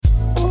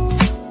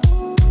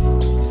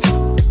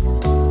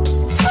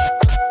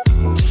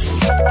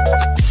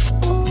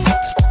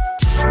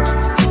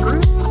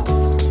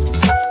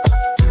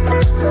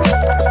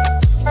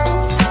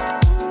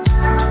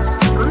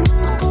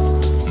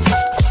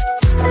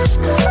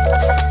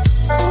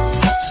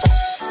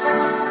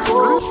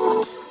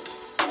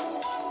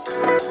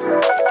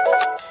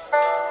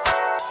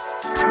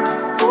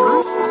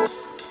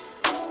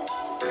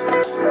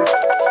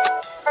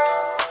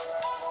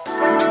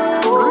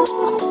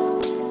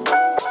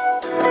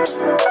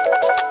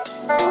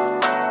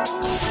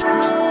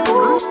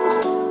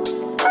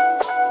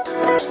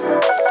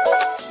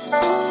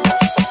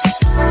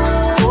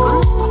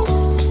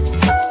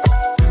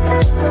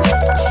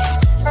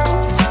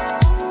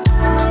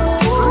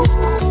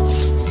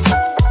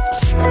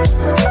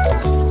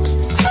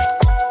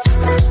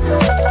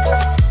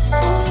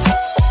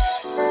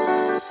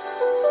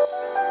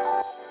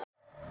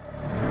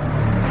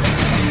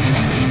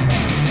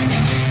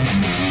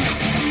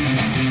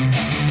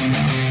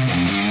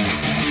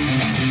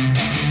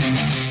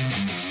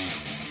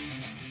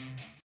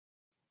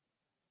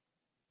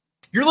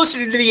You're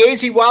listening to the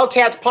AZ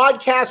Wildcats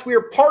Podcast. We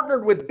are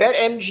partnered with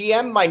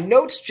BetMGM. My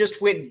notes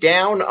just went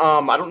down.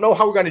 I don't know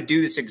how we're going to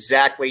do this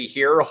exactly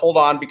here. Hold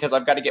on, because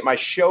I've got to get my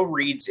show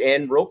reads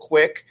in real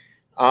quick.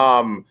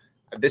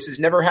 This has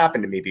never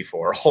happened to me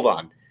before. Hold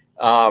on.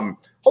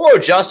 Hello,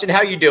 Justin.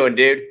 How you doing,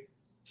 dude?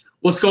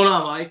 What's going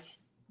on, Mike?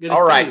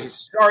 All right.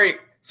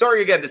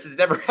 Sorry again. This has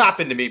never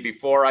happened to me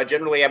before. I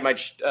generally have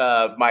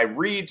my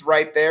reads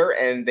right there,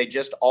 and they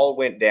just all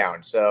went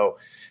down. So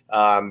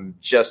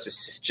just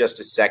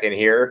a second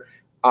here.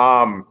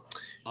 Let's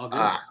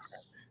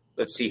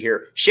see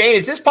here. Shane,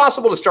 is this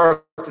possible to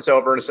start this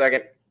over in a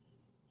second?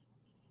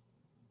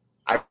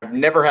 I've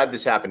never had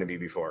this happen to me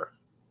before.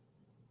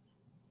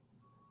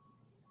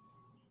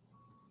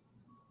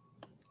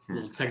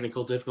 Little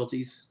technical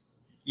difficulties.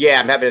 Yeah,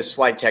 I'm having a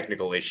slight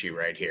technical issue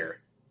right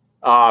here.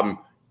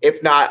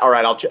 If not, all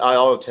right,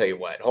 I'll tell you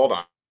what. Hold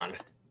on.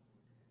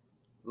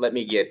 Let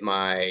me get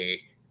my.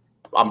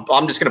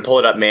 I'm just going to pull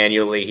it up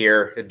manually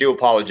here. I do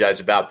apologize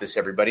about this,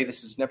 everybody.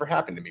 This has never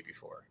happened to me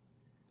before.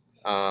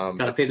 Got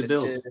to pay the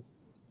bills.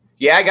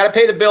 Yeah, I got to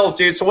pay the bills,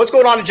 dude. So what's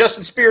going on in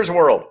Justin Spears'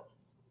 world?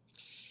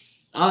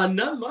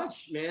 Not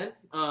much, man.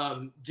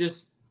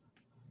 Just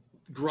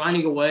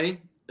grinding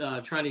away,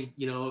 trying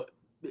to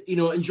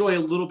enjoy a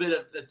little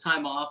bit of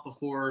time off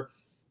before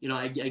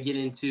I get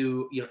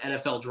into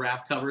NFL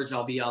draft coverage.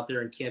 I'll be out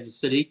there in Kansas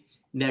City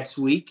next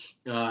week.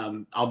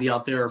 I'll be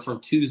out there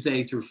from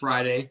Tuesday through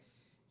Friday.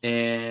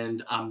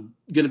 And I'm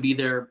going to be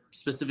there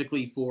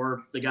specifically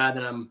for the guy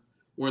that I'm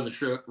wearing the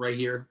shirt right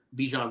here,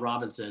 Bijan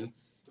Robinson,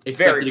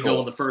 expected to go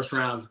in the first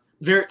round.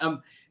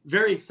 I'm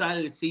very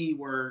excited to see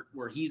where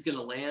he's going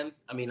to land.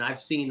 I mean,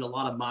 I've seen a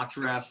lot of mock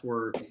drafts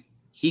where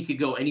he could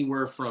go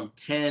anywhere from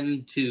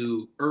 10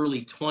 to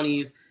early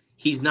 20s.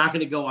 He's not going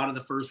to go out of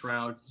the first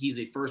round. He's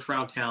a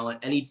first-round talent.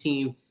 Any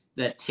team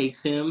that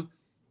takes him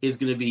is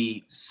going to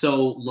be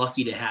so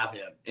lucky to have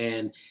him.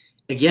 And,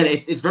 again,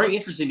 it's very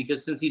interesting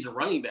because since he's a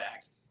running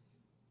back,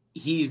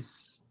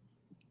 he's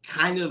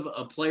kind of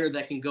a player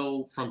that can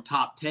go from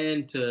top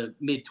 10 to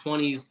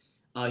mid-20s.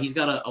 He's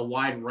got a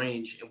wide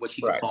range in which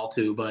he can fall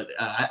to. But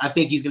I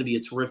think he's going to be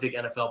a terrific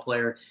NFL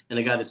player and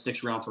a guy that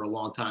sticks around for a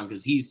long time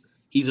because he's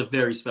a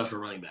very special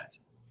running back.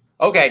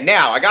 Okay,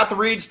 now I got the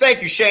reads.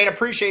 Thank you, Shane.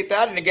 Appreciate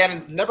that. And again,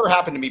 it never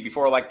happened to me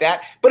before like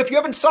that. But if you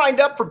haven't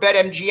signed up for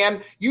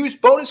BetMGM, use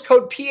bonus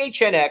code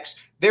PHNX.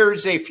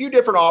 There's a few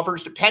different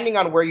offers depending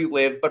on where you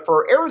live. But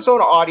for our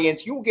Arizona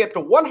audience, you will get up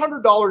to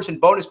 $100 in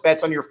bonus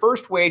bets on your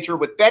first wager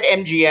with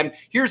BetMGM.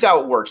 Here's how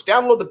it works.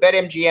 Download the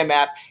BetMGM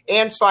app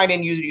and sign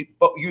in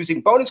using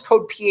bonus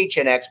code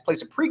PHNX.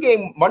 Place a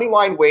pregame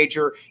moneyline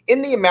wager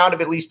in the amount of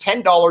at least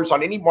 $10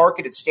 on any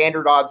market at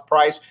standard odds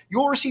price. You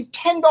will receive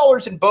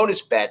 $10 in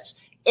bonus bets.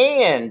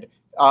 And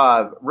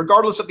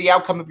regardless of the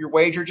outcome of your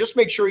wager, just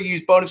make sure you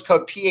use bonus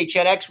code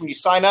PHNX when you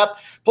sign up.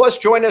 Plus,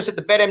 join us at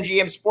the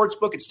BetMGM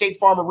Sportsbook at State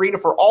Farm Arena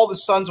for all the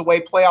Suns away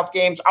playoff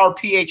games. Our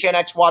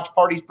PHNX watch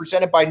parties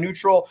presented by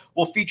Neutral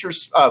will feature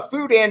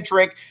food and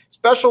drink,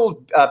 special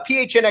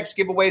PHNX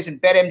giveaways,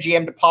 and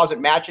BetMGM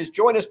deposit matches.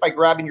 Join us by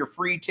grabbing your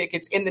free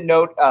tickets in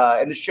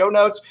the show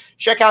notes.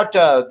 Check out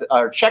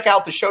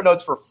the show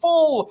notes for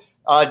full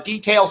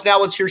details. Now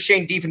let's hear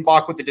Shane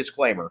Diefenbach with the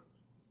disclaimer.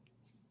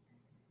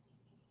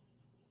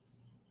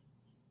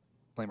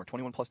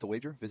 21 plus to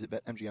wager. Visit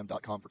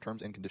BetMGM.com for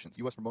terms and conditions.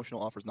 U.S.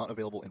 promotional offers not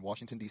available in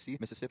Washington, D.C.,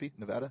 Mississippi,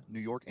 Nevada, New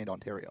York, and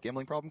Ontario.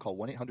 Gambling problem? Call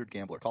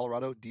 1-800-GAMBLER.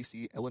 Colorado,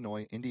 D.C.,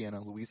 Illinois, Indiana,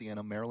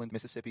 Louisiana, Maryland,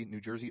 Mississippi, New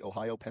Jersey,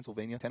 Ohio,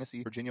 Pennsylvania,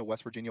 Tennessee, Virginia,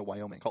 West Virginia,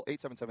 Wyoming. Call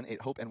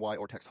 877-8-HOPE-NY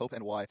or text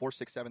HOPE-NY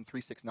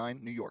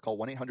 467-369, New York. Call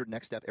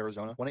 1-800-NEXT-STEP,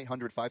 Arizona.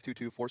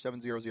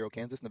 1-800-522-4700,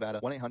 Kansas, Nevada.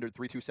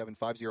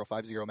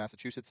 1-800-327-5050,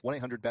 Massachusetts.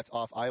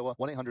 1-800-BETS-OFF, Iowa.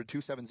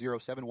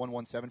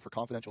 1-800-270-7117 for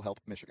confidential help,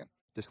 Michigan.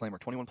 Disclaimer,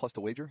 21 plus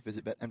to wager.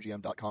 Visit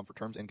BetMGM.com for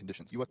terms and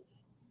conditions.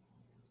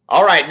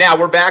 All right, now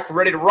we're back. We're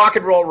ready to rock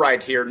and roll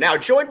right here. Now,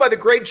 joined by the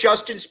great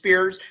Justin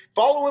Spears.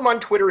 Follow him on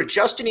Twitter at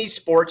Justin E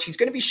Sports. He's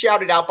going to be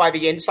shouted out by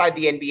the Inside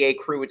the NBA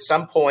crew at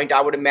some point,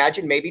 I would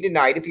imagine, maybe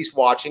tonight if he's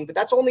watching, but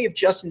that's only if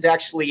Justin's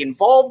actually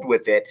involved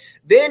with it.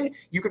 Then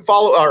you can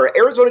follow our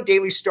Arizona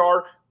Daily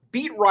Star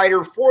beat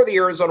writer for the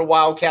Arizona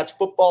Wildcats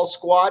football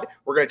squad.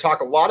 We're going to talk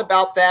a lot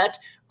about that.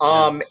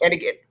 And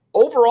again,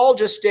 overall,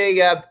 just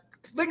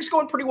things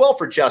going pretty well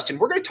for Justin.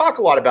 We're going to talk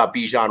a lot about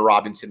Bijan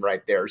Robinson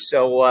right there.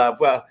 So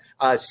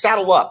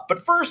saddle up.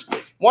 But first,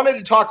 wanted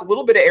to talk a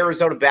little bit of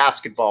Arizona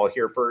basketball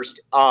here first.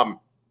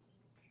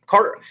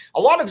 Carter, a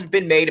lot has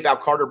been made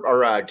about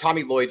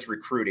Tommy Lloyd's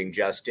recruiting,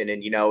 Justin,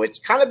 and it's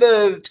kind of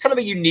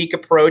a unique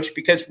approach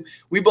because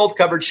we both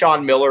covered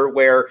Sean Miller,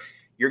 where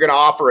you're going to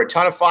offer a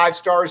ton of 5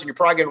 stars and you're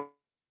probably going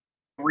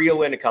to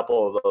reel in a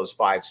couple of those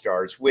 5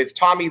 stars. With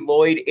Tommy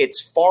Lloyd,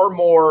 it's far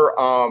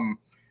more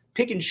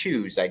pick and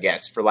choose, I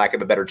guess, for lack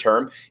of a better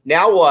term.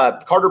 Now,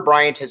 Carter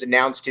Bryant has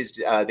announced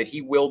that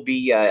he will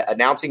be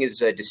announcing his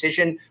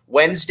decision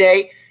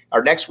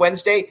next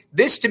Wednesday.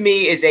 This, to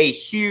me, is a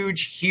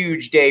huge,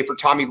 huge day for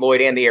Tommy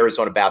Lloyd and the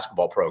Arizona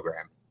basketball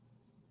program.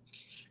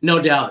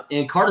 No doubt.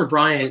 And Carter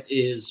Bryant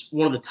is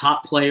one of the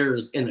top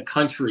players in the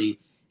country.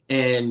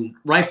 and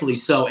rightfully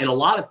so. And a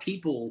lot of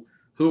people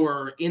who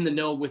are in the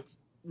know with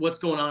what's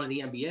going on in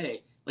the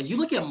NBA, like you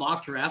look at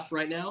mock drafts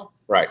right now,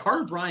 right?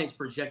 Carter Bryant's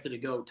projected to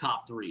go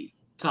top 3,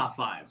 top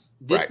 5.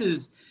 This right.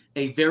 is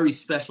a very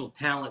special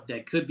talent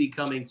that could be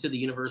coming to the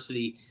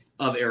University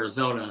of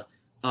Arizona.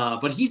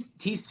 But he's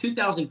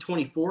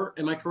 2024.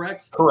 Am I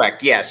correct?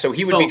 Correct. Yeah. So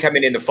he would be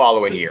coming in the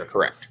following year.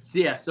 Correct.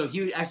 Yeah. So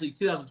he would actually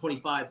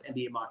 2025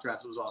 NBA mock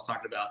drafts was what I was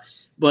talking about.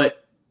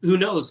 But who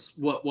knows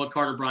what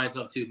Carter Bryant's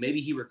up to?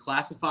 Maybe he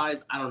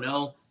reclassifies. I don't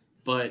know.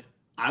 But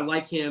I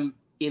like him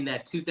in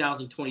that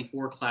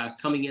 2024 class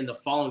coming in the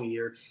following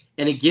year.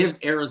 And it gives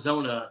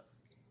Arizona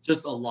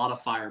just a lot of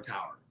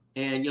firepower.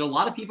 And, a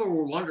lot of people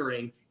were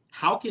wondering,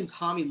 how can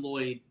Tommy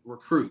Lloyd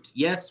recruit?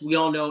 Yes, we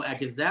all know at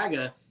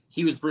Gonzaga,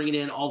 he was bringing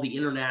in all the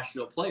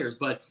international players.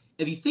 But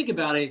if you think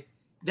about it,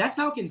 that's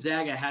how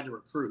Gonzaga had to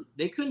recruit.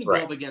 They couldn't go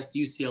up against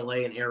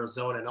UCLA and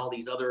Arizona and all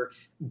these other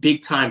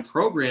big-time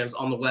programs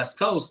on the West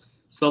Coast.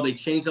 So they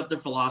changed up their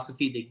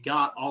philosophy. They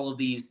got all of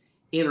these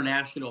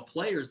international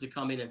players to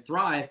come in and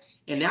thrive.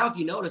 And now if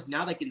you notice,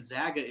 now that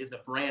Gonzaga is a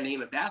brand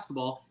name at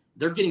basketball,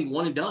 they're getting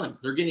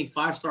one-and-dones. They're getting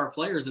 5-star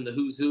players in the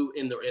who's who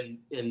in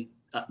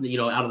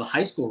out of the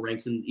high school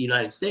ranks in the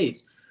United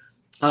States.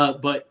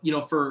 But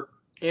for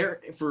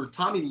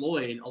Tommy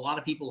Lloyd, a lot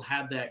of people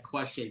have that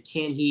question: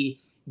 can he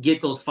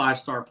get those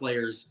 5-star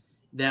players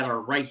that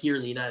are right here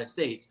in the United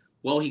States?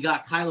 Well, he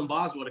got Kylan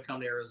Boswell to come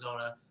to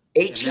Arizona.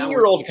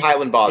 18-year-old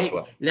Kylan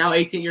Boswell. Now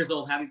 18 years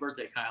old. Happy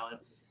birthday,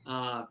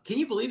 Kylan. Can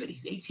you believe it?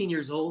 He's 18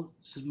 years old.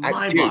 It's just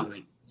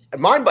mind-boggling.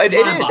 It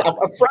is.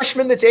 A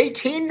freshman that's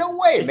 18? No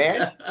way,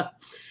 man.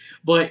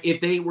 But if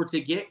they were to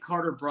get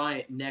Carter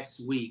Bryant next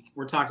week,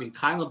 we're talking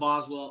Kylan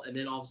Boswell, and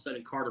then all of a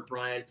sudden Carter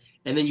Bryant,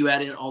 and then you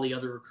add in all the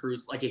other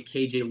recruits like a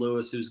KJ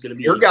Lewis, who's going to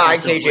be your guy,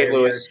 KJ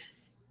Lewis.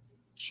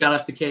 Shout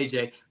out to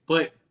KJ.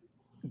 But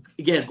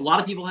again, a lot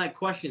of people had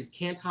questions.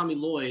 Can Tommy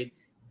Lloyd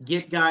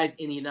get guys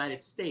in the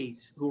United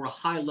States who are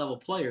high-level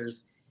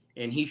players?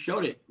 And he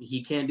showed it.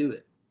 He can do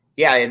it.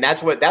 Yeah, and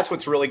that's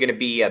what's really going to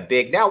be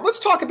big. Now, let's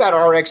talk about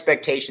our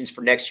expectations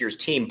for next year's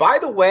team. By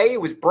the way,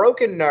 it was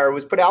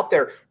put out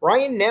there,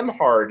 Ryan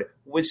Nembhard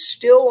was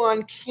still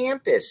on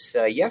campus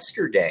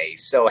yesterday.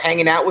 So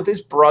hanging out with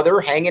his brother,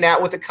 hanging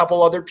out with a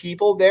couple other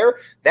people there.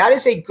 That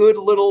is a good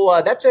little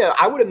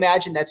I would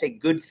imagine that's a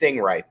good thing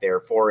right there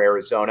for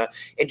Arizona.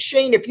 And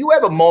Shane, if you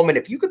have a moment,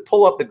 if you could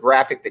pull up the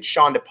graphic that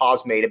Sean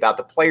DePaz made about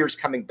the players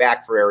coming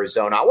back for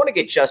Arizona, I want to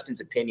get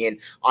Justin's opinion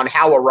on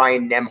how a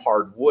Ryan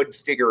Nembhard would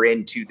figure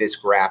into this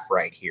graph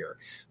right here.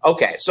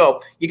 Okay,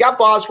 so you got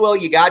Boswell,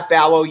 you got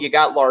Ballo, you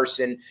got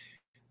Larson.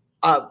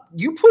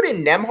 You put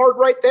in Nembhard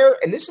right there,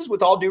 and this is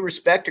with all due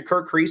respect to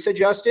Kirk Kriisa,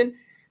 Justin.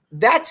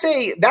 That's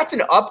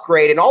an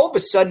upgrade, and all of a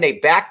sudden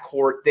a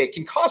backcourt that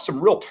can cause some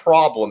real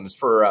problems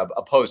for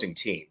opposing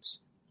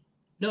teams.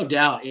 No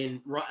doubt.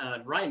 And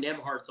Ryan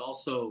Nembhard's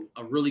also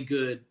a really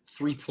good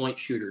three-point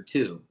shooter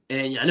too.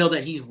 And I know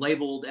that he's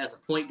labeled as a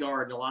point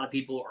guard, and a lot of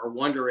people are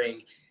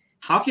wondering,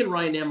 how can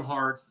Ryan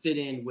Nembhard fit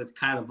in with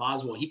Kylan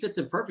Boswell? He fits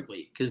in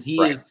perfectly because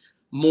he is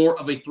more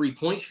of a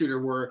three-point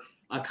shooter, where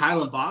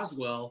Kylan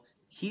Boswell,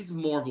 he's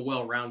more of a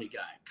well-rounded guy.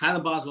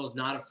 Kylan Boswell is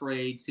not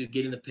afraid to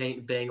get in the paint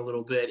and bang a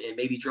little bit and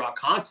maybe draw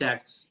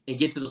contact and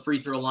get to the free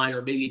throw line,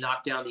 or maybe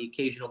knock down the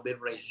occasional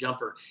mid-range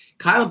jumper.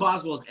 Kylan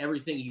Boswell is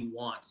everything you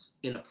want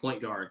in a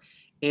point guard.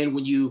 And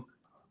when you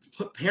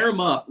pair him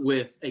up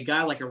with a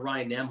guy like a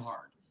Ryan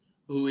Nembhard,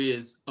 who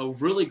is a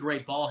really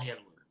great ball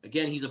handler,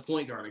 again, he's a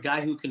point guard, a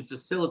guy who can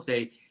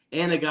facilitate,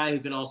 and a guy who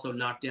can also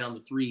knock down the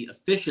three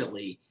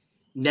efficiently.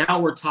 Now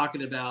we're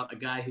talking about a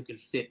guy who can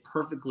fit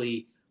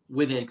perfectly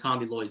within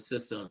Tommy Lloyd's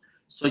system.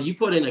 So you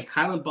put in a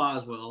Kylan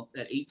Boswell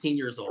at 18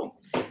 years old.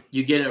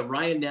 You get a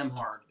Ryan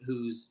Nembhard,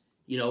 who's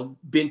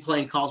been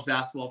playing college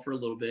basketball for a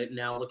little bit,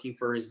 now looking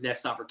for his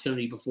next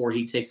opportunity before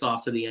he takes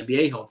off to the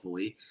NBA,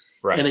 hopefully.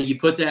 Right. And then you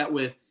put that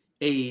with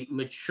a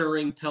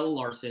maturing Pelle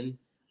Larsson,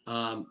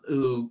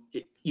 who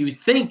you would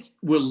think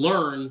will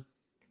learn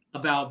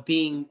about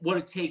being what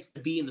it takes to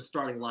be in the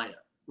starting lineup.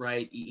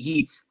 Right.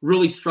 He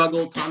really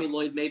struggled. Tommy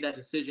Lloyd made that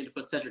decision to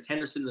put Cedric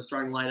Henderson in the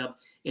starting lineup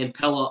and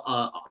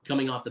Pelle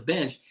coming off the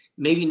bench.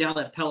 Maybe now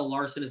that Pelle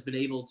Larsson has been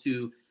able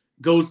to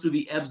go through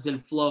the ebbs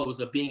and flows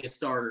of being a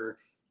starter,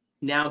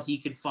 now he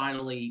could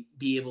finally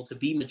be able to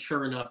be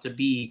mature enough to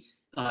be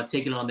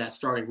taking on that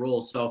starting role.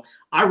 So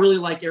I really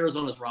like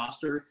Arizona's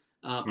roster.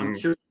 I'm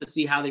curious to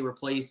see how they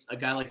replace a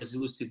guy like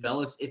Azuolas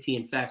Tubelis if he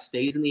in fact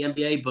stays in the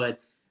NBA. But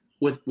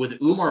with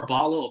Oumar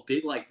Ballo, a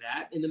big like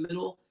that in the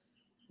middle,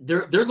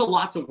 there's a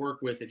lot to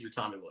work with if you're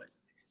Tommy Lloyd.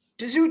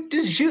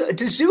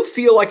 Does Zoo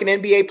feel like an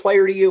NBA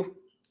player to you?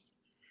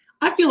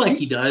 I feel like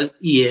he does.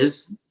 He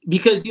is,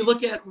 because you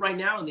look at right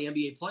now in the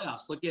NBA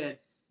playoffs, look at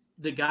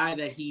the guy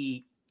that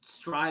he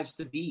strives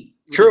to be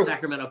with the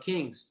Sacramento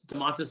Kings,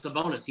 Domantas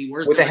Sabonis. He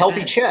wears with a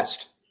healthy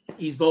chest.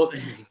 He's both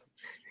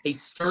a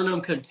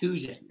sternum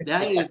contusion.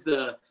 That is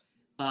the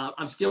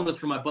I'm stealing this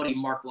from my buddy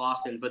Mark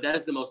Lawson, but that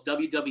is the most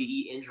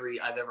WWE injury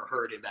I've ever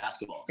heard in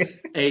basketball.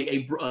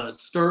 a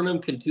sternum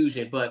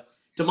contusion. But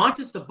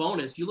Domantas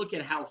Sabonis, you look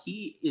at how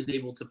he is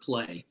able to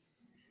play.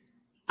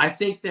 I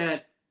think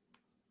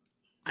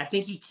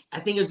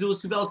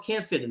Azuolas Tubelis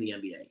can fit in the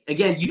NBA.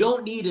 Again, you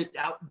don't need it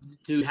out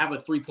to have a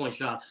 3-point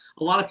shot.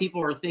 A lot of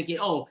people are thinking,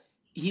 oh,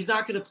 he's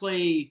not going to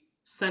play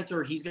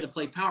center. He's going to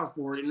play power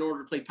forward. In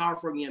order to play power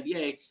forward in the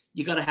NBA,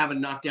 you got to have a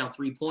knockdown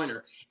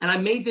 3-pointer. And I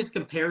made this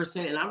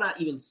comparison, and I'm not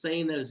even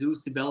saying that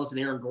Azuolas Tubelis and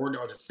Aaron Gordon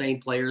are the same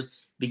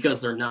players,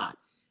 because they're not.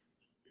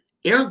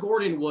 Aaron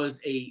Gordon was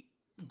a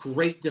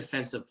great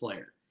defensive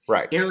player.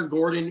 Right. Aaron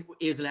Gordon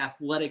is an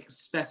athletic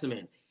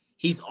specimen.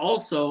 He's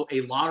also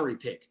a lottery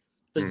pick.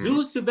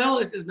 Azuolas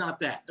Tubelis is not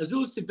that.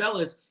 Azuolas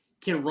Tubelis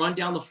can run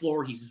down the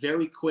floor. He's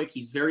very quick.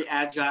 He's very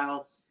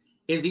agile.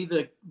 Is he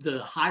the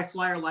high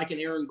flyer like an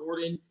Aaron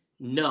Gordon?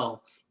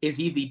 No. Is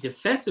he the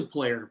defensive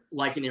player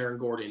like an Aaron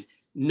Gordon?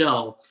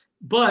 No.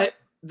 But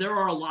there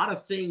are a lot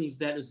of things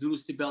that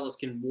Azuolas Tubelis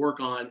can work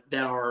on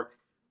that are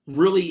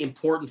really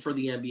important for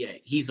the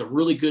NBA. He's a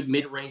really good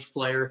mid-range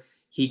player.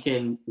 He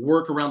can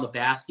work around the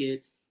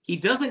basket. He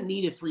doesn't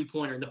need a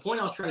 3-pointer. The point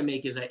I was trying to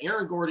make is that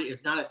Aaron Gordon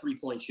is not a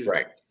 3-point shooter.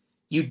 Right.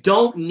 You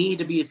don't need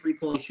to be a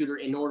 3-point shooter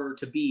in order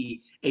to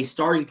be a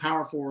starting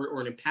power forward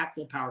or an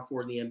impactful power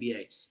forward in the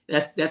NBA.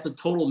 That's a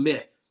total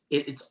myth.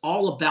 It's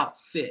all about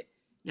fit.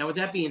 Now, with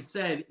that being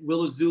said,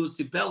 will Azuolas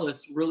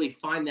Tubelis really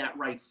find that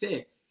right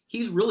fit?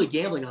 He's really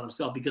gambling on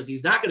himself, because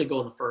he's not going to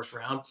go in the first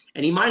round,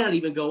 and he might not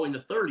even go in the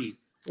 30s.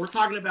 We're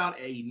talking about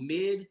a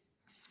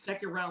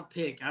mid-second round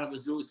pick out of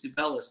Azuolas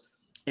Tubelis,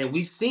 and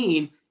we've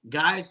seen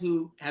guys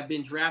who have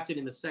been drafted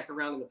in the second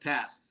round in the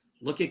past.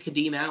 Look at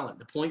Kadeem Allen,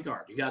 the point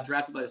guard, who got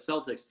drafted by the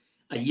Celtics.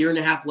 A year and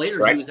a half later,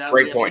 right. He was out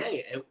Great of the point.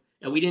 NBA,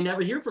 and we didn't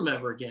ever hear from him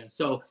ever again.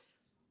 So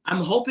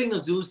I'm hoping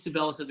Azuolas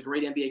Tubelis has a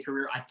great NBA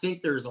career. I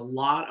think there's a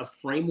lot of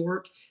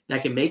framework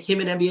that can make him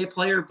an NBA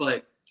player,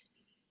 but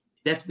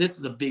this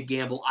is a big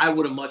gamble. I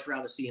would have much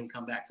rather see him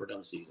come back for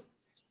another season.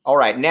 All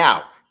right,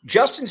 now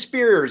Justin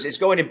Spears is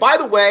going in. By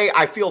the way,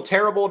 I feel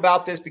terrible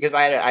about this because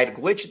I had a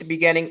glitch at the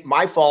beginning.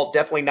 My fault,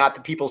 definitely not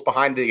the people's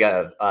behind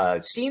the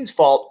scenes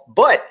fault.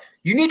 But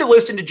you need to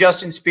listen to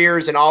Justin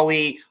Spears and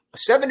Ali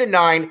 7-9,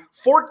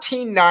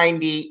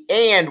 1490,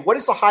 and what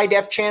is the high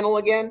def channel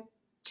again?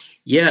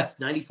 Yes,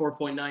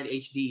 94.9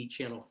 HD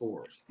channel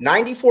 4.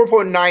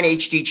 94.9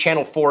 HD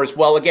channel 4 as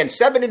well. Again,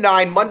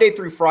 7-9, Monday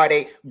through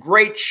Friday.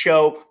 Great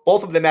show.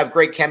 Both of them have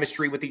great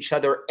chemistry with each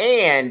other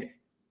and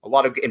a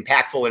lot of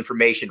impactful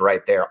information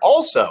right there.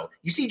 Also,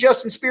 you see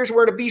Justin Spears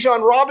wearing a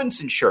Bijan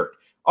Robinson shirt.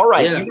 All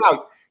right, yeah.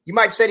 You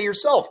might say to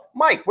yourself,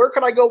 Mike, where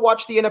can I go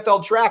watch the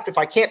NFL draft if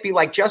I can't be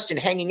like Justin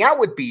hanging out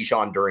with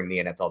Bijan during the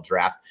NFL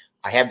draft?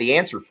 I have the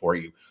answer for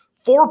you.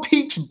 Four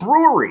Peaks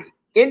Brewery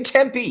in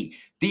Tempe.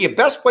 The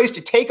best place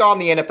to take on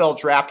the NFL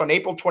draft on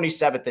April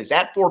 27th is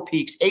at Four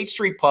Peaks, 8th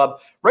Street Pub.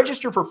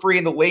 Register for free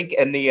in the link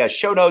and the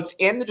show notes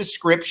and the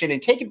description,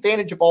 and take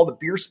advantage of all the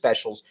beer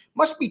specials.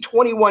 Must be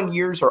 21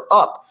 years or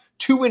up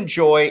to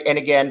enjoy. And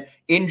again,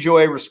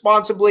 enjoy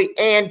responsibly.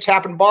 And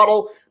Tap and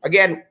Bottle.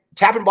 Again,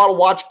 Tap and Bottle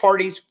watch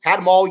parties. Had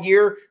them all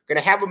year. Going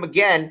to have them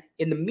again.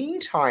 In the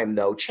meantime,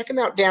 though, check them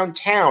out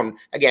downtown.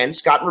 Again,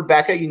 Scott and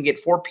Rebecca, you can get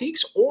Four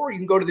Peaks, or you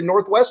can go to the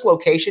Northwest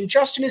location.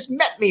 Justin has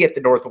met me at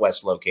the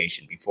Northwest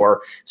location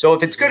before. So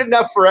if it's good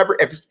enough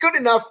if it's good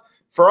enough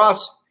for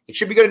us, it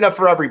should be good enough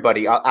for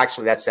everybody.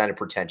 Actually, that sounded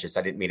pretentious.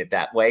 I didn't mean it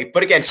that way.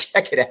 But again,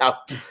 check it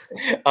out.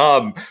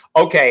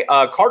 Okay,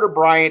 Carter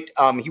Bryant,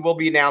 he will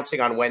be announcing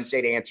on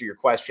Wednesday to answer your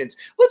questions.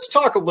 Let's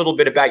talk a little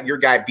bit about your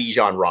guy,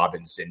 Bijan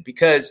Robinson,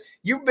 because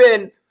you've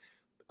been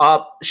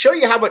show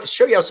you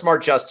how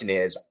smart Justin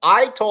is.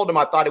 I told him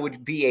I thought it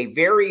would be a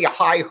very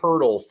high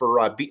hurdle for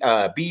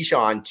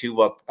Bijan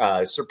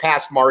to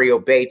surpass Mario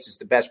Bates as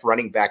the best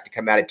running back to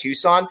come out of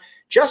Tucson.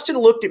 Justin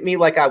looked at me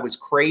like I was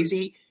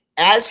crazy,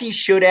 as he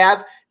should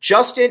have.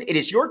 Justin, it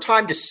is your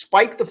time to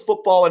spike the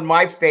football in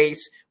my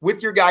face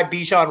with your guy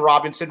Bijan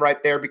Robinson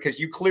right there, because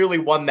you clearly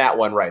won that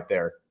one right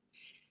there.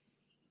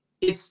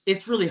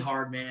 It's really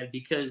hard, man,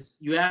 because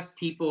you ask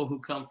people who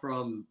come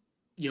from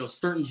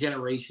certain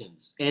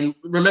generations. And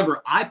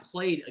remember, I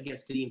played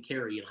against Kadeem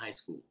Carey in high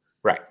school.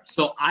 Right.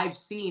 So I've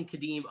seen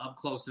Kadeem up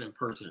close and in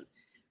person.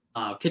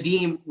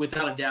 Kadeem,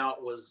 without a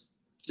doubt, was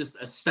just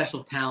a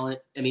special talent.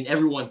 I mean,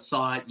 everyone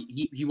saw it.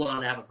 He went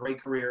on to have a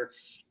great career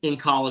in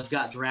college,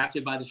 got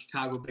drafted by the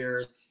Chicago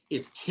Bears,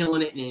 is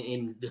killing it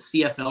in the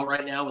CFL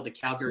right now with the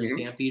Calgary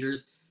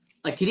Stampeders.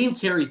 Like, Kadeem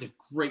Carey's a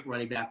great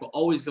running back, will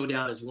always go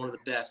down as one of the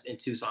best in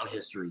Tucson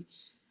history.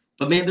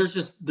 But man,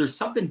 there's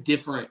something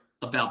different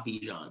about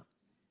Bijan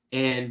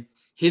and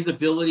his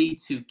ability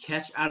to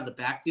catch out of the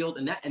backfield.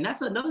 And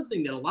that's another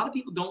thing that a lot of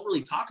people don't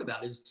really talk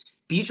about, is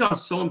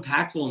Bijan's so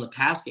impactful in the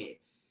pass game.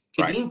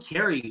 Kadeem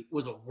Carey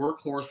was a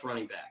workhorse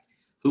running back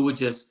who would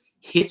just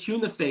hit you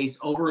in the face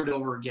over and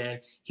over again.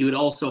 He would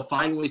also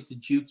find ways to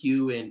juke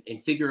you and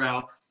figure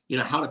out,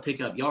 how to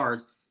pick up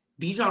yards.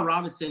 Bijan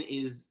Robinson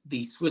is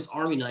the Swiss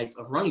Army knife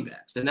of running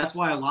backs. And that's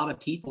why a lot of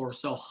people are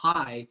so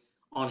high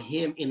on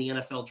him in the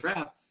NFL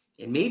draft.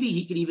 And maybe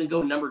he could even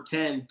go number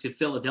 10 to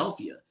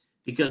Philadelphia,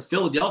 because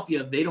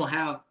Philadelphia, they don't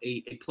have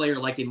a player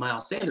like a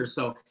Miles Sanders.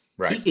 So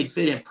he could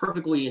fit in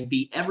perfectly and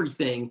be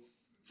everything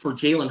for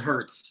Jalen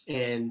Hurts,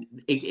 and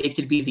it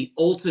could be the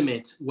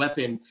ultimate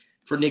weapon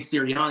for Nick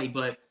Sirianni.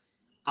 But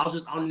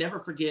I'll never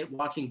forget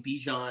watching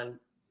Bijan,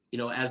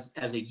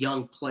 as a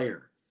young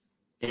player,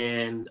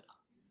 and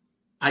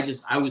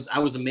I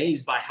was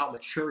amazed by how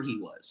mature he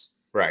was.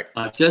 Right.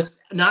 Just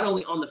not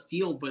only on the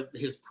field, but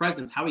his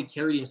presence, how he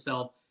carried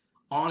himself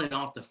on and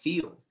off the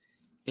field,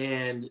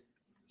 and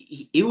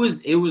it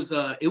was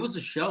a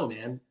show,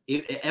 man.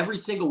 Every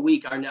single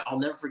week, I'll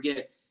never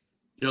forget,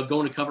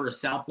 going to cover a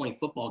South Point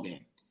football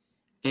game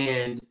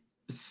and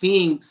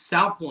seeing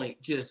South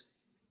Point just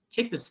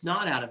kick the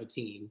snot out of a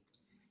team,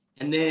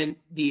 and then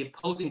the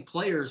opposing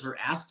players are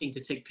asking to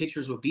take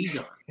pictures with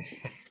Bijan.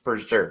 For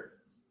sure.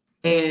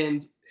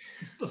 And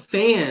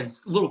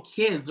fans, little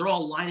kids, they're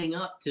all lining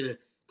up to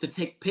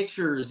take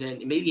pictures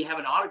and maybe have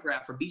an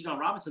autograph for Bijan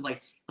Robinson.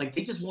 Like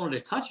they just wanted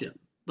to touch him.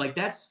 Like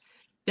that's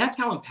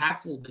how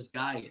impactful this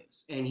guy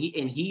is. And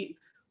he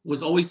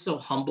was always so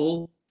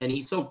humble, and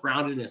he's so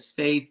grounded in his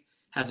faith,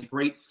 has a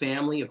great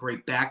family, a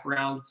great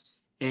background,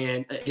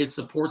 and his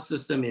support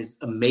system is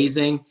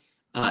amazing.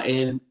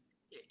 And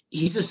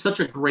he's just such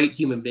a great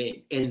human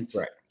being. And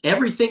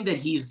everything that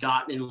he's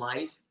gotten in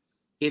life,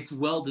 it's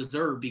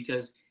well-deserved,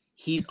 because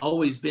he's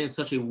always been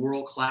such a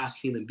world-class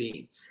human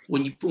being.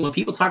 When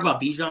people talk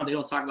about Bijan, they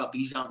don't talk about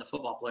Bijan, the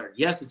football player.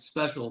 Yes, it's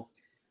special,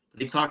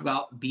 but they talk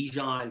about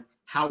Bijan,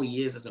 how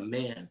he is as a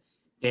man.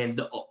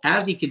 And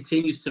as he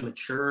continues to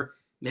mature,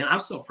 man,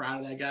 I'm so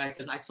proud of that guy,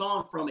 because I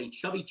saw him from a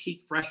chubby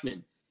cheek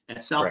freshman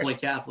at South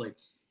Point Catholic.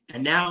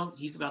 And now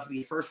he's about to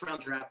be a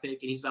first-round draft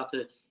pick, and he's about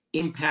to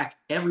impact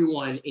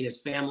everyone in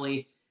his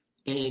family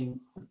and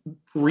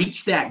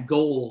reach that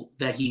goal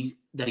that he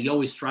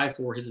always strived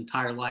for his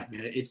entire life,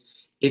 man.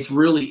 It's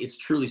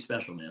truly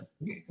special, man.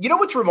 You know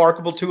what's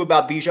remarkable too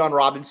about Bijan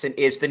Robinson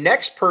is the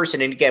next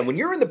person. And again, when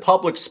you're in the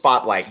public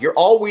spotlight, you're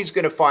always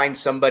going to find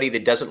somebody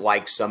that doesn't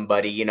like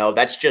somebody.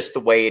 That's just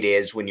the way it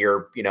is when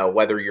you're,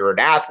 whether you're an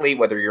athlete,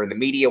 whether you're in the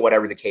media,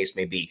 whatever the case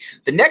may be.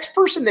 The next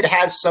person that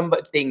has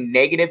something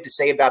negative to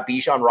say about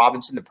Bijan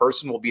Robinson, the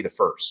person will be the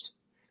first.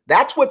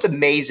 That's what's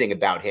amazing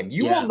about him.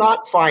 You will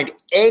not find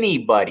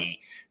anybody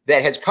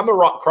that has come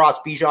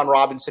across Bijan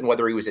Robinson,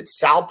 whether he was at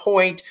South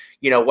Point,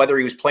 whether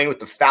he was playing with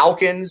the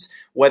Falcons,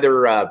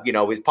 whether,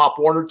 his Pop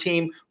Warner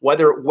team,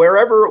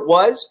 wherever it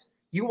was,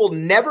 you will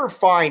never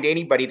find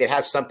anybody that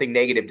has something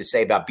negative to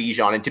say about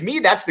Bijan. And to me,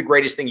 that's the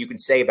greatest thing you can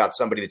say about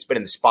somebody that's been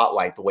in the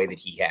spotlight the way that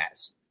he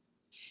has.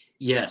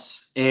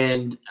 Yes.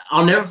 And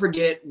I'll never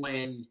forget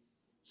when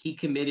he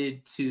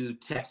committed to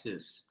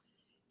Texas.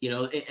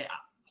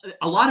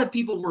 A lot of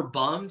people were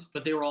bummed,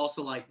 but they were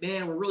also like,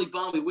 man, we're really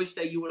bummed. We wish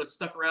that you would have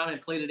stuck around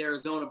and played at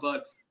Arizona,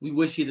 but we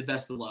wish you the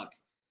best of luck.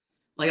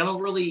 Like, I don't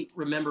really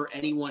remember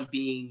anyone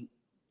being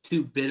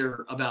too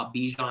bitter about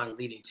Bijan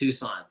leaving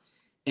Tucson.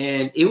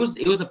 And it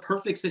was a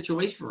perfect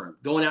situation for him,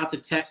 going out to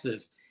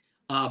Texas,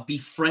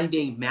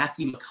 befriending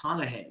Matthew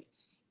McConaughey.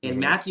 And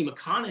Matthew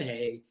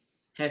McConaughey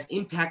has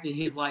impacted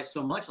his life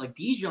so much. Like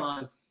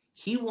Bijan,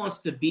 he wants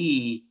to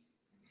be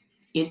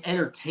in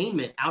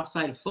entertainment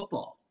outside of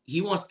football. He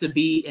wants to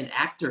be an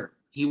actor.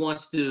 He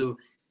wants to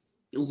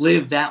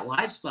live that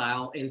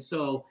lifestyle. And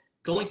so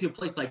going to a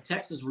place like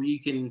Texas where you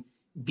can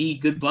be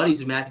good buddies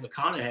with Matthew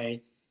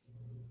McConaughey,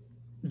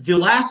 the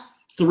last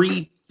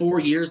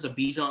 3-4 years of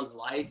Bijan's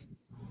life,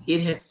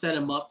 it has set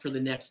him up for the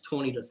next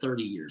 20 to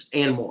 30 years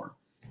and more.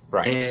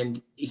 Right. And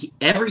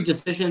every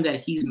decision that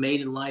he's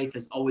made in life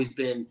has always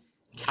been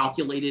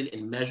calculated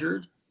and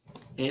measured.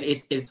 And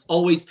it's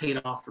always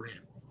paid off for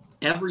him.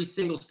 Every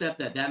single step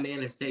that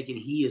man has taken,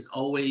 he has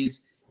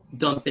always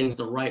done things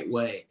the right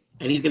way,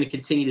 and he's going to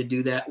continue to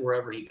do that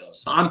wherever he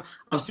goes. So I'm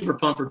super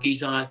pumped for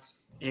Bijan,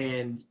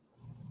 and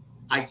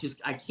I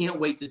can't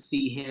wait to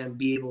see him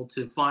be able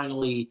to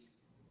finally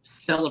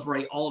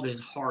celebrate all of his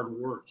hard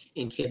work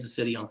in Kansas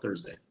City on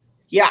Thursday.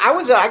 Yeah,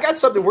 I got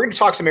something. We're going to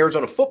talk some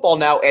Arizona football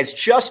now, as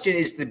Justin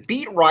is the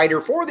beat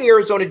writer for the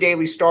Arizona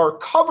Daily Star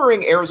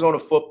covering Arizona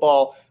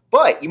football.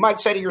 But you might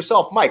say to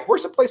yourself, Mike,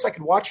 where's a place I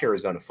can watch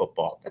Arizona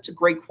football? That's a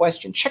great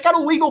question. Check out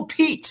Illegal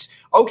Pete's.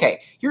 Okay,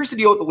 here's the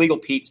deal with Illegal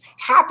Pete's.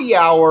 Happy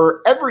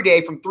hour every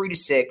day from 3 to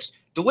 6.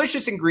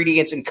 Delicious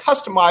ingredients and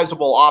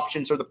customizable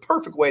options are the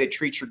perfect way to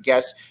treat your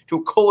guests to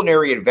a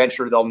culinary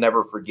adventure they'll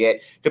never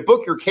forget. To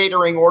book your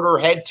catering order,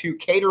 head to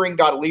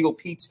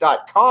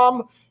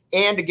catering.illegalpete's.com.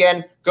 And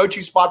again,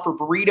 go-to spot for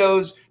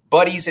burritos,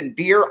 buddies, and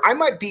beer. I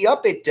might be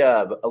up at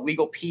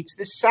Illegal Pete's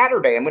this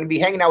Saturday. I'm going to be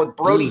hanging out with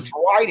Brody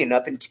Dryden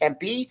up in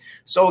Tempe.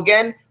 So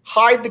again,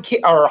 hide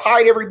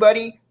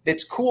everybody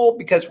that's cool,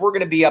 because we're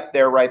going to be up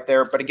there right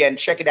there. But again,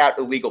 check it out,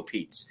 Illegal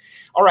Pete's.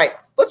 All right,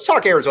 let's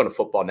talk Arizona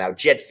football now.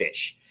 Jed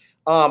Fish.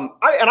 I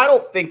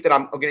don't think that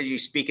I'm going to be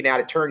speaking out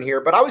of turn here,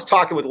 but I was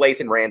talking with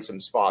Lathan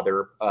Ransom's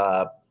father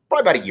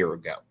probably about a year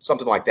ago,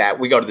 something like that.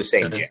 We go to the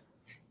same gym.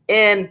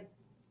 And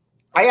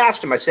I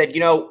asked him, I said,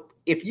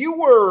 if you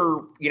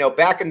were,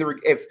 back in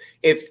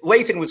if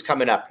Lathan was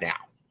coming up now,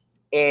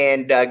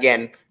 and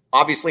again,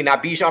 obviously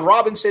not Bijan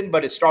Robinson,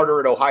 but a starter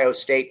at Ohio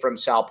State from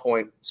South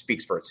Point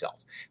speaks for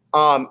itself.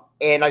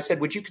 And I said,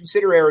 would you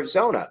consider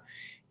Arizona?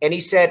 And he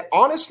said,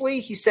 honestly,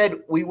 he said,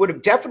 we would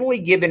have definitely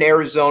given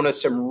Arizona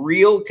some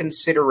real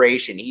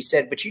consideration. He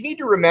said, but you need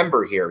to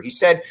remember here. He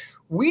said,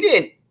 we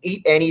didn't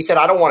eat. And he said,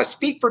 I don't want to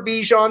speak for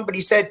Bijan, but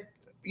he said,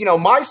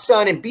 my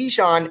son and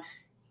Bijan,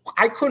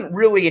 I couldn't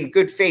really in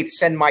good faith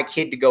send my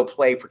kid to go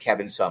play for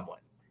Kevin Sumlin.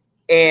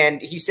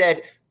 And he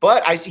said,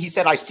 he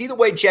said, I see the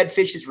way Jedd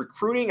Fisch is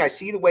recruiting. I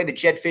see the way that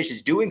Jedd Fisch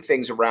is doing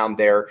things around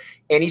there.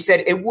 And he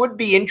said, it would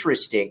be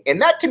interesting.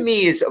 And that to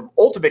me is an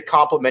ultimate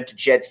compliment to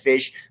Jedd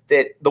Fisch,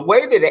 that the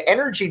way that the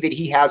energy that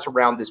he has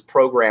around this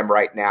program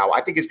right now, I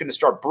think is going to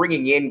start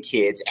bringing in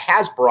kids,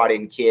 has brought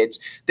in kids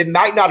that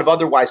might not have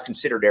otherwise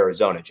considered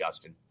Arizona,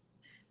 Justin.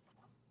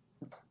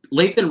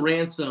 Lathan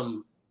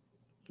Ransom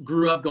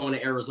grew up going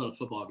to Arizona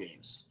football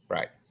games.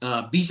 Right.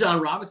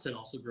 Bijan Robinson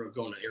also grew up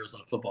going to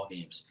Arizona football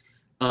games.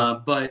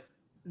 But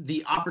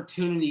the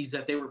opportunities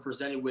that they were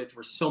presented with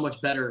were so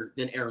much better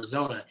than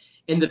Arizona.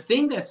 And the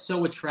thing that's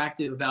so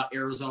attractive about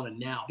Arizona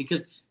now,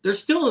 because they're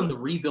still in the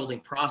rebuilding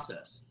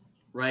process,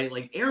 right?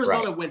 Like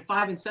Arizona went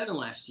 5-7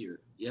 last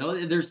year.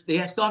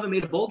 They still haven't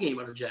made a bowl game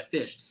under Jedd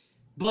Fisch.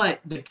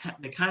 But the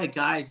kind of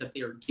guys that they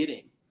are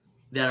getting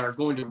that are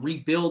going to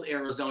rebuild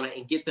Arizona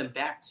and get them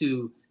back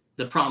to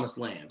the promised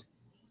land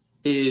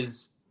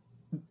is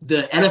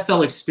the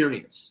NFL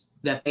experience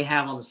that they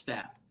have on the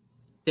staff.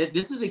 That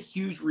this is a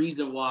huge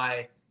reason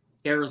why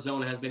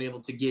Arizona has been able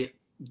to get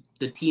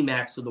the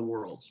T-Macs of the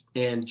world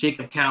and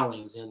Jacob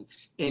Cowlings and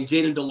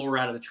Jaden Delore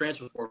out of the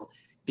transfer portal,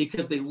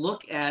 because they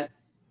look at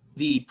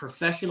the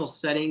professional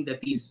setting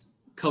that these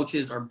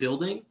coaches are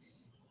building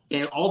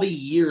and all the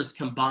years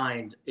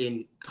combined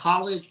in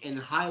college and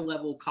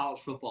high-level college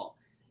football,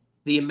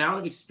 the amount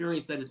of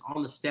experience that is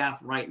on the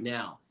staff right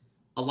now.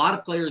 A lot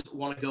of players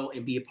want to go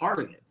and be a part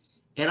of it.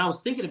 And I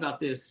was thinking about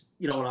this,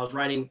 when I was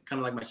writing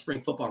kind of like my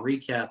spring football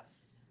recap.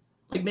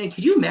 Like, man,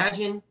 could you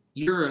imagine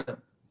you're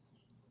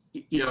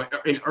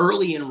an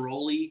early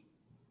enrollee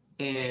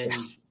and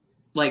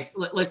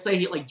let's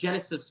say like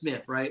Genesis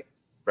Smith, right?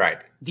 Right.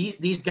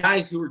 These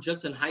guys who were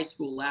just in high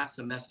school last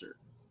semester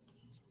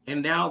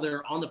and now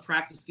they're on the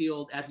practice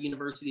field at the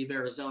University of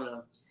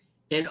Arizona.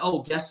 And,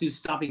 guess who's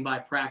stopping by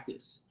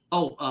practice?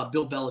 Bill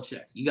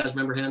Belichick. You guys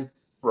remember him?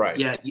 Right.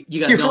 Yeah.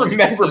 You guys know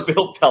remember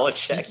Bill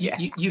Belichick.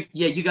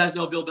 You guys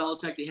know Bill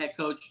Belichick, the head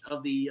coach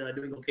of the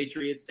New England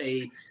Patriots,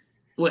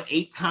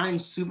 8-time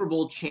Super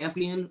Bowl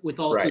champion with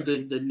also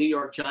the New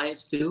York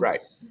Giants too.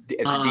 Right.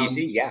 As a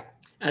DC, yeah.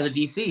 As a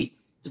DC.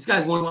 This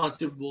guy's won a lot of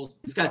Super Bowls.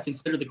 This guy's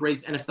considered the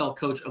greatest NFL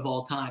coach of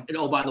all time.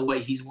 And by the way,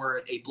 he's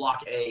wearing a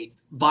Block A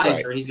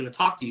visor and he's going to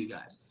talk to you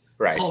guys.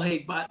 Right. Oh, hey,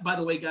 by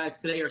the way, guys,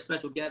 today our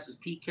special guest is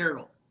Pete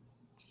Carroll.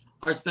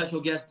 Our special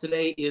guest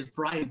today is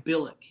Brian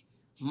Billick,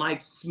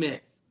 Mike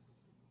Smith,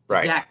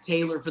 Zach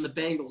Taylor for the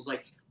Bengals.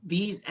 Like,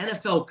 these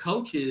NFL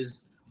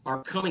coaches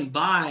are coming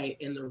by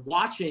and they're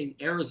watching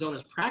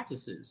Arizona's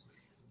practices.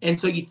 And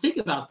so you think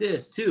about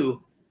this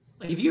too.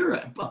 Like, if you're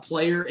a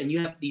player and you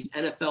have these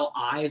NFL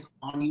eyes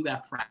on you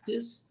at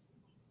practice,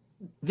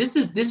 this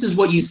is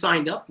what you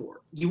signed up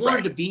for. You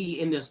wanted to be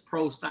in this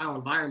pro style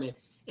environment,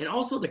 and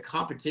also the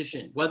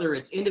competition, whether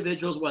it's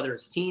individuals, whether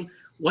it's team,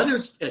 whether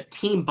it's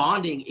team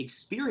bonding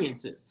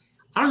experiences.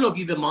 I don't know if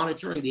you've been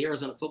monitoring the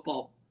Arizona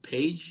football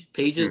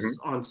pages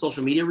on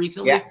social media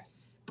recently,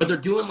 but they're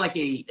doing like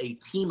a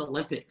team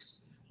Olympics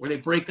where they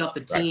break up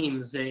the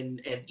teams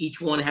and each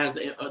one has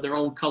their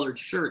own colored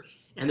shirt,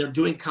 and they're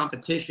doing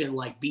competition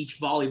like beach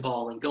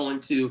volleyball and going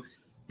to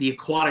the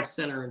aquatic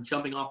center and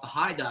jumping off the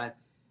high dive.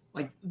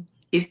 Like,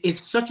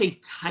 it's such a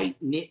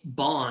tight-knit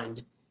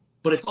bond,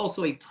 but it's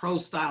also a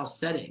pro-style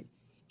setting.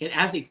 And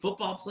as a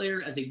football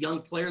player, as a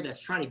young player that's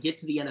trying to get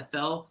to the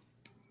NFL,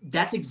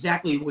 that's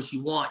exactly what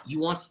you want. You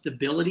want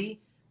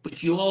stability,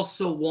 but you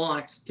also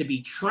want to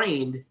be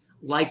trained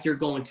like you're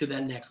going to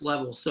that next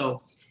level.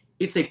 So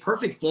it's a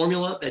perfect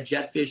formula that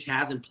Jedd Fisch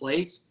has in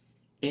place.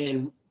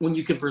 And when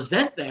you can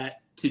present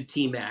that to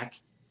T-Mac,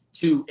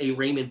 to a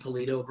Raymond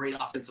Polito, a great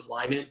offensive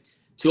lineman,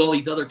 to all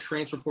these other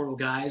transfer portal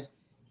guys,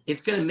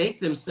 it's going to make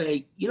them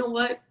say, you know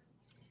what?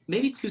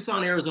 Maybe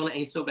Tucson, Arizona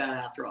ain't so bad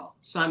after all.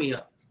 Sign me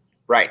up.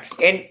 Right.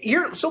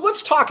 And so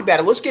let's talk about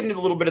it. Let's get into a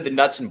little bit of the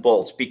nuts and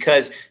bolts,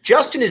 because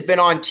Justin has been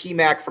on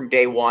T-Mac from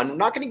day one. I'm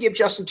not going to give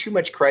Justin too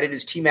much credit,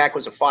 as T-Mac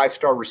was a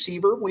 5-star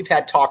receiver. We've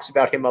had talks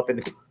about him up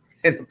in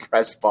the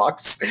press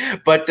box,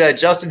 but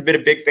Justin's been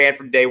a big fan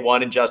from day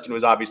one, and Justin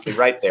was obviously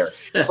right there.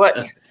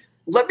 But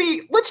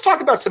let's talk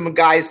about some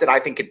guys that I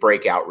think could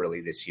break out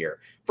really this year.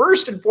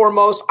 First and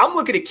foremost, I'm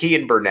looking at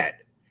Kean Burnett.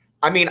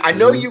 I mean, I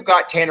know you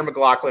got Tanner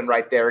McLaughlin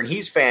right there, and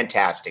he's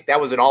fantastic.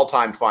 That was an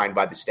all-time find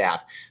by the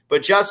staff.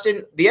 But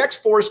Justin, the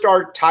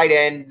ex-4-star tight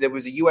end that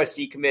was a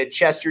USC commit,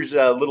 Chester's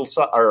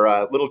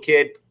little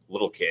kid.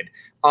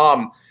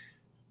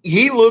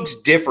 He looks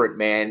different,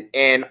 man,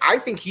 and I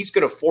think he's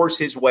going to force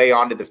his way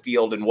onto the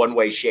field in one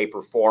way, shape,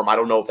 or form. I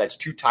don't know if that's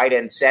 2 tight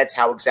end sets,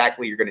 how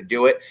exactly you're going to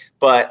do it,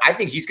 but I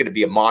think he's going to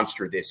be a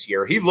monster this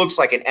year. He looks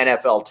like an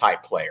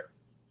NFL-type player.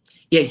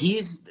 Yeah,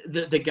 he's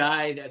the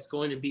guy that's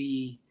going to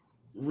be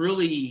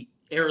really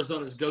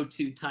Arizona's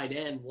go-to tight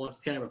end once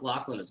Tanner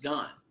McLaughlin is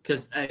gone.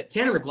 Because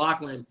Tanner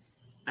McLaughlin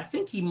I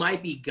think he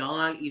might be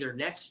gone either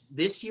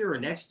this year or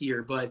next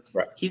year, but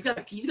right. he's got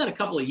a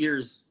couple of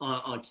years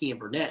on Kean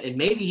Burnett, and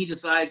maybe he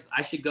decides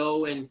I should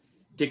go and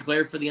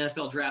declare for the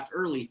NFL draft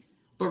early.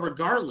 But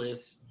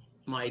regardless,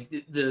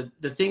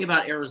 the thing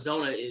about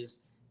Arizona is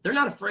they're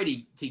not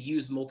afraid to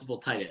use multiple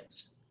tight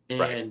ends, and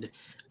right.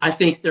 I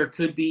think there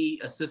could be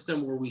a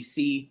system where we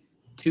see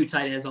 2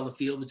 tight ends on the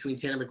field between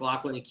Tanner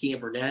McLachlan and Kean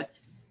Burnett.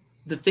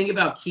 The thing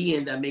about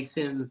Kean that makes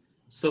him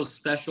so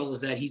special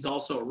is that he's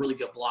also a really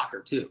good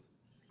blocker too.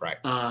 Right.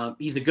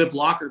 He's a good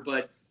blocker,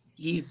 but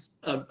he's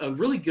a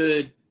really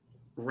good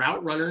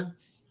route runner.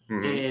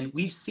 Mm-hmm. And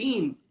we've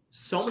seen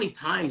so many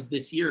times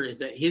this year is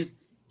that his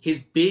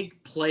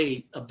big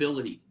play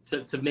ability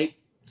to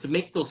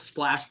make those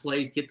splash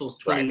plays, get those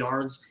 20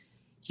 yards,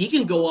 he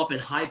can go up and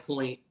high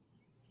point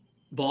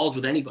balls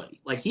with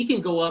anybody. Like he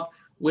can go up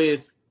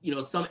with,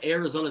 some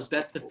Arizona's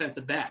best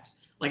defensive backs.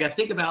 Like I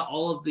think about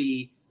all of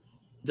the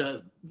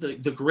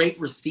great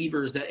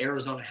receivers that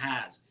Arizona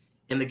has,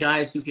 and the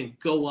guys who can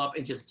go up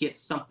and just get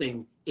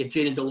something if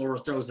Jayden de Laura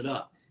throws it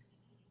up.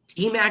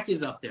 T-Mac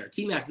is up there.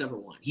 T-Mac's number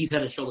 1. He's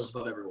head and shoulders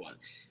above everyone.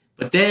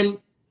 But then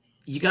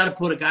you got to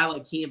put a guy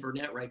like Kean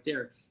Burnett right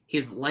there.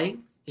 His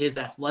length, his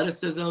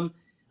athleticism,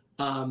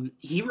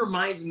 he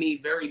reminds me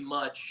very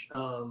much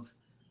of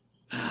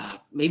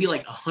maybe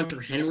like a Hunter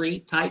Henry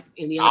type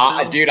in the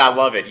NFL. Dude, I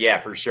love it.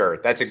 Yeah, for sure.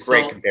 That's a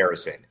great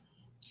comparison.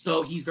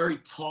 So he's very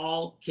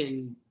tall,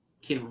 can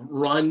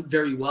run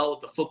very well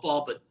with the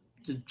football, but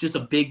just a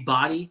big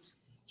body.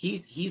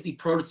 He's the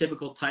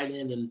prototypical tight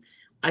end. And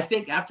I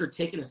think after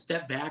taking a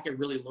step back and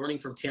really learning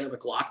from Tanner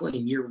McLachlan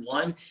in year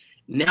 1,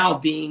 now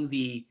being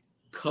the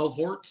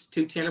cohort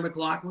to Tanner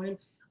McLachlan,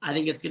 I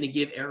think it's going to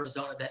give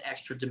Arizona that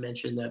extra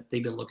dimension that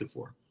they've been looking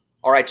for.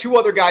 All right, 2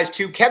 other guys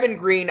too. Kevin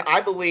Green,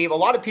 I believe a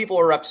lot of people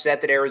are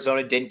upset that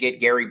Arizona didn't get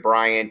Gary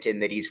Bryant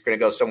and that he's going to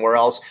go somewhere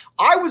else.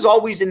 I was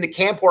always in the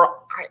camp where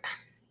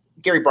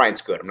Gary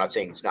Bryant's good. I'm not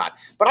saying he's not.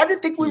 But I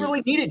didn't think we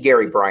really needed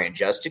Gary Bryant,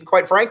 Justin,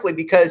 quite frankly,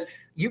 because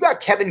you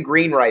got Kevin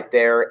Green right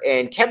there.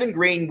 And Kevin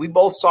Green, we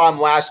both saw him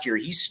last year.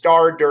 He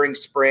starred during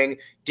spring,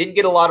 didn't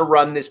get a lot of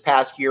run this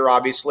past year,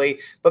 obviously.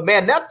 But,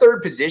 man, that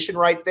third position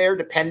right there,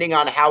 depending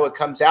on how it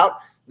comes out,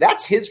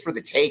 that's his for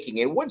the taking.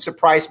 It wouldn't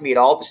surprise me at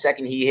all the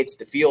second he hits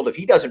the field if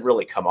he doesn't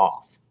really come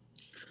off.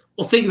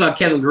 Well, think about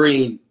Kevin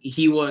Green.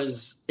 He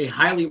was a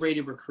highly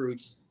rated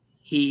recruit.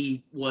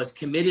 He was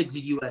committed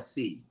to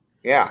USC.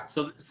 Yeah.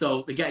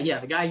 So the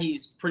guy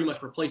he's pretty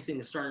much replacing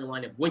the starting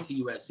lineup went to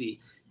USC.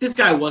 This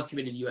guy was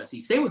committed to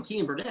USC. Same with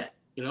Kean Burnett,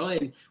 and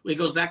when it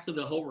goes back to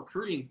the whole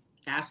recruiting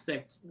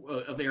aspect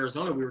of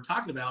Arizona we were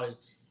talking about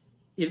is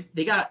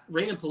they got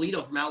Raymond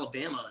Polito from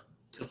Alabama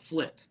to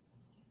flip.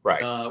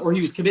 Right. Or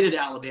he was committed to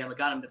Alabama,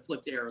 got him to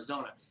flip to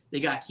Arizona. They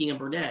got Kean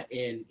Burnett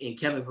and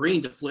Kevin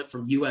Green to flip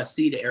from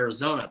USC to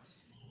Arizona.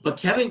 But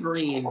Kevin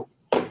Green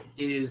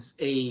is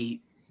a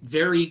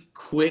very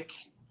quick,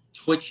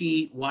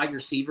 twitchy wide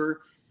receiver.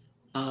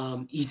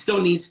 He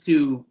still needs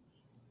to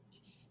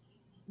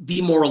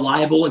be more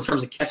reliable in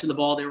terms of catching the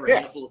ball. There were a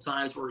handful of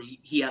times where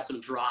he had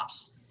some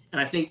drops. And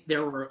I think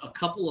there were a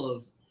couple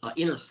of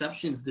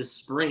interceptions this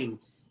spring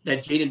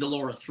that Jayden de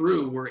Laura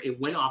threw where it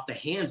went off the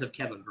hands of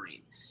Kevin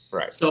Green.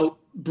 Right. So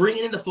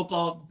bringing in the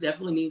football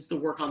definitely needs to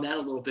work on that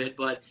a little bit.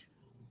 But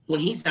when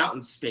he's out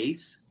in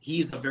space,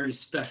 he's a very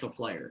special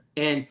player.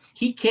 And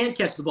he can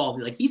catch the ball.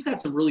 Like, he's had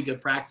some really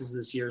good practices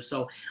this year.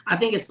 So I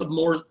think it's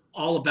more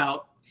all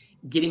about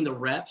getting the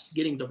reps,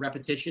 getting the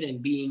repetition,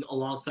 and being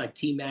alongside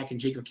T-Mac and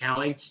Jacob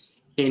Cowing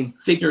and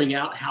figuring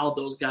out how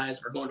those guys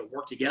are going to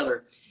work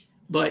together.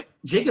 But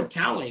Jacob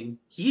Cowing,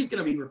 he's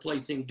going to be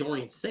replacing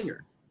Dorian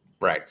Singer.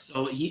 Right.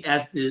 So he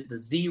at the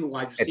Z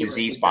wide receiver. At the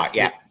Z spot,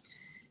 yeah.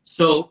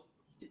 So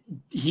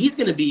he's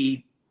going to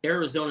be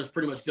Arizona's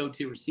pretty much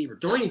go-to receiver.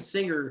 Dorian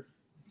Singer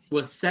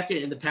was second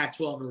in the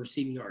Pac-12 in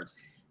receiving yards.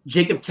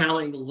 Jacob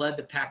Cowing led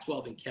the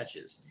Pac-12 in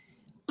catches.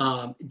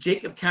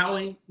 Jacob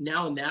Cowing,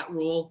 now in that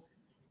role,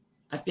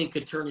 I think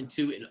could turn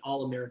into an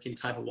all-American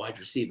type of wide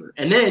receiver.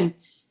 And then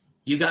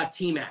you got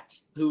T-Mac,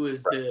 who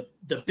is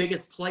the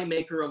biggest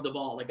playmaker of the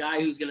ball, the guy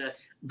who's going to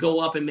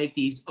go up and make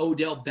these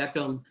Odell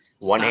Beckham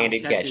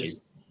one-handed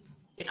catches.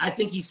 I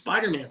think he's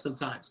Spider-Man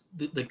sometimes,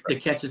 the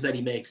catches that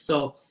he makes.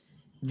 So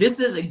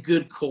this is a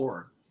good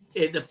core.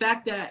 The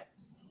fact that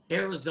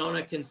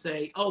Arizona can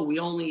say, oh, we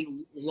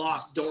only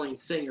lost Dorian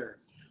Singer,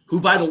 who,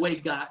 by the way,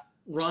 got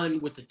run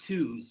with the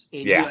twos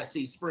in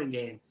USC spring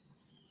game.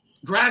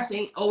 Grass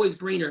ain't always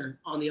greener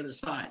on the other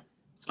side.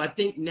 So I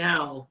think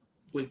now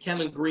with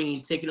Kevin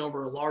Green taking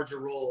over a larger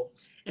role,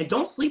 and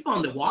don't sleep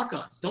on the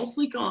walk-ons. Don't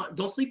sleep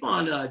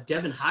on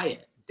Devin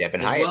Hyatt.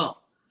 Devin Hyatt.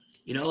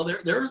 Well,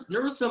 there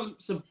were some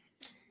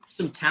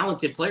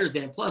talented players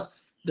there. And plus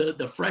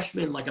the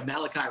freshmen like a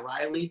Malachi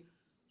Riley,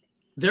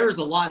 there's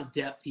a lot of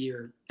depth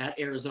here at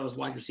Arizona's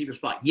wide receiver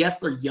spot. Yes,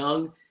 they're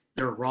young,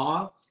 they're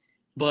raw,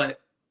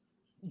 but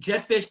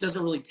Jetfish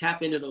doesn't really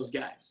tap into those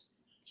guys.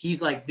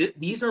 He's like,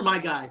 these are my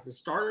guys, the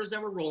starters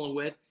that we're rolling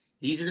with.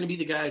 These are going to be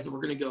the guys that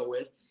we're going to go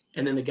with.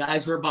 And then the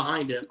guys who are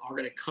behind him are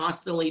going to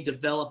constantly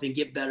develop and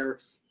get better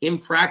in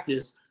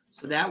practice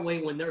So that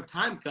way, when their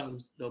time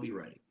comes, they'll be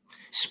ready.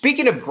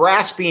 Speaking of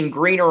grass being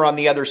greener on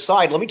the other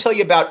side, let me tell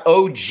you about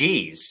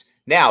OGs.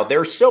 Now,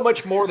 there's so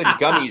much more than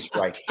gummies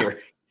right here.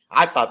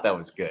 I thought that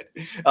was good.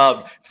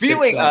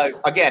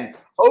 Again,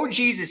 OGs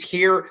is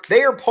here.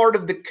 They are part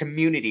of the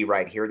community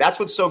right here. That's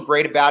what's so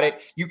great about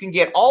it. You can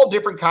get all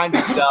different kinds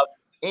of stuff,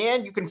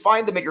 and you can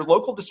find them at your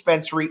local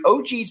dispensary.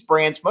 OGs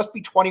brands must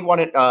be 21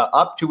 and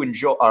up to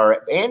enjoy,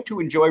 and to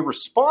enjoy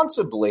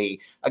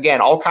responsibly.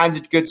 Again, all kinds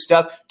of good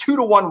stuff.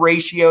 2-to-1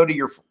 ratio to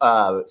your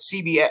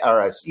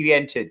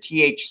CBN to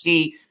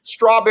THC.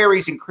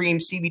 Strawberries and cream,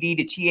 CBD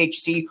to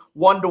THC.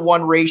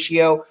 1-to-1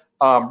 ratio.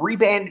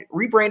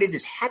 Rebranded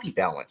as Happy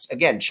Balance.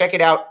 Again, check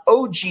it out.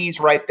 OGs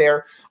right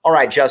there. All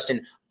right,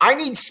 Justin, I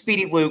need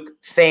Speedy Luke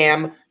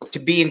fam to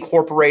be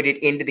incorporated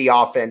into the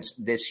offense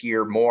this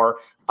year more.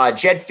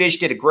 Jed Fish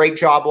did a great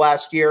job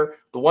last year.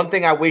 The one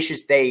thing I wish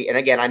is and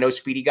again, I know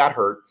Speedy got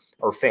hurt,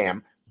 or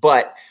fam,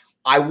 but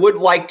I would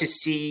like to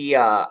see,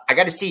 I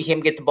got to see him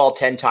get the ball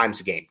 10 times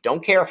a game.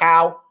 Don't care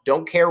how,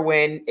 don't care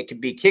when. It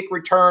could be kick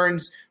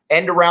returns,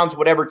 end arounds,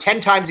 whatever, 10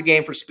 times a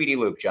game for Speedy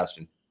Luke,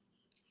 Justin.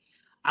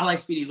 I like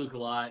Speedy Luke a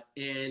lot,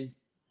 and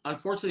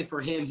unfortunately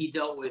for him, he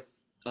dealt with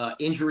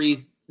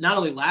injuries not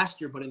only last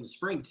year but in the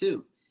spring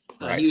too.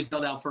 Right. He was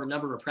held out for a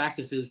number of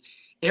practices.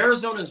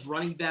 Arizona's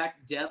running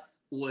back depth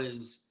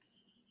was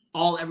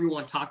all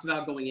everyone talked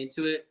about going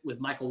into it, with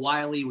Michael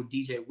Wiley, with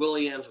DJ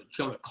Williams, with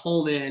Jonah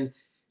Coleman,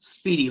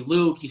 Speedy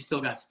Luke. You still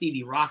got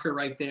Stevie Rocker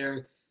right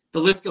there. The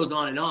list goes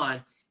on.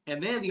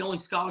 And then the only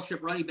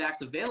scholarship running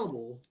backs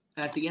available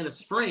at the end of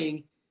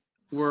spring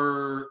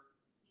were,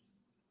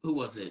 who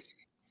was it?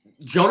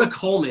 Jonah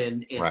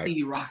Coleman and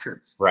Stevie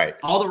Rocker. Right.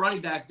 All the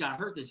running backs got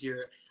hurt this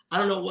year. I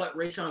don't know what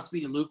Rayshon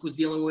Speedy Luke was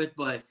dealing with,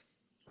 but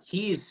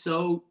he is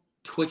so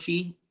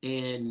twitchy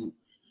and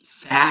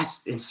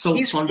fast and so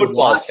he's fun to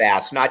football watch.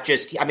 Fast, not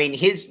just, I mean,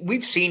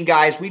 we've seen the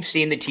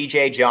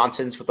TJ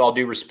Johnsons, with all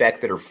due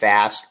respect, that are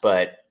fast,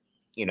 but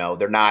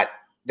they're not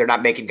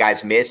making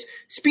guys miss.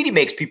 Speedy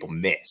makes people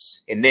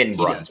miss and then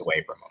runs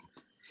away from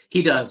them.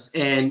 He does.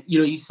 And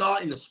you saw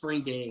it in the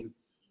spring game.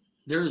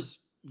 There's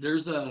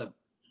a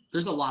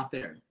lot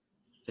there.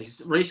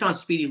 Rayshon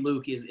Speedy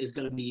Luke is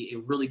going to be a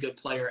really good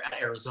player at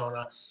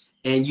Arizona.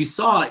 And you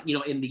saw it,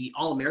 in the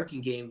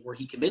All-American game where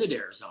he committed to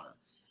Arizona,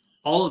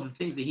 all of the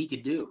things that he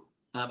could do.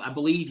 I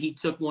believe he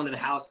took one to the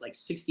house like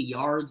 60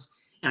 yards.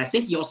 And I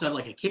think he also had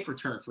like a kick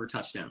return for a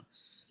touchdown.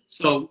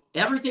 So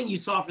everything you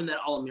saw from that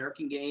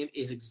All-American game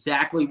is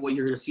exactly what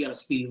you're going to see out of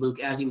Speedy Luke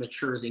as he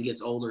matures and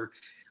gets older.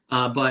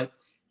 But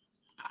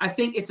I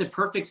think it's a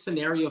perfect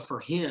scenario for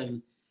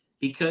him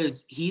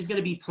because he's going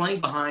to be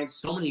playing behind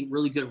so many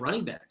really good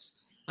running backs.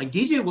 Like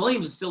DJ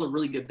Williams is still a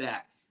really good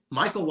back.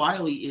 Michael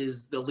Wiley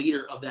is the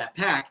leader of that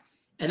pack.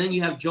 And then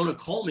you have Jonah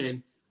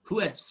Coleman, who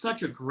had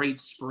such a great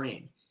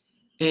spring.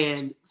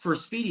 And for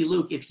Speedy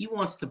Luke, if he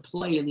wants to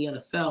play in the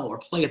NFL or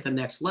play at the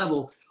next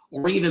level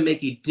or even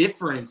make a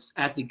difference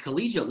at the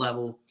collegiate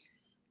level,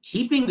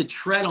 keeping the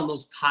tread on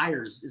those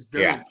tires is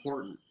very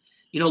important.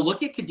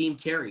 Look at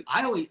Kadeem Carey.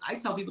 I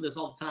tell people this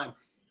all the time.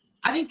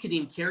 I think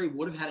Kadeem Carey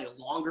would have had a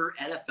longer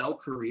NFL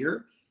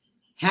career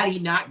had he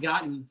not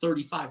gotten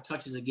 35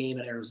 touches a game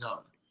at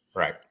Arizona.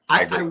 Right.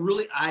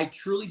 I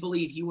truly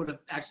believe he would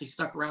have actually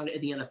stuck around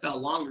in the NFL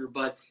longer,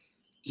 but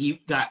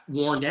he got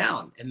worn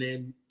down. And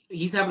then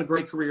he's having a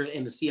great career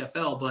in the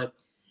CFL. But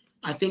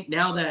I think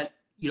now that,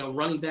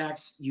 running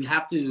backs, you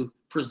have to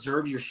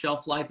preserve your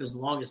shelf life as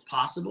long as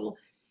possible.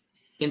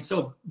 And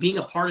so being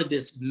a part of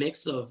this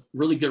mix of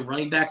really good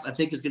running backs, I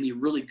think is going to be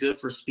really good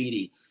for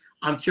Speedy.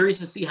 I'm curious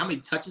to see how many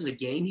touches a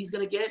game he's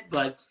going to get,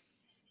 but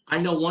I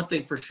know one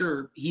thing for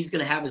sure, he's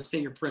going to have his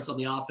fingerprints on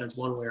the offense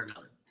one way or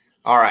another.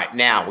 All right,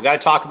 now we got to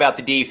talk about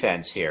the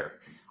defense here.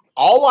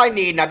 All I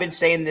need, and I've been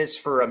saying this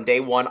for day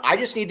one, I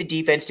just need the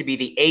defense to be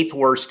the 8th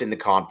worst in the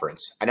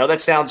conference. I know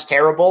that sounds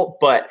terrible,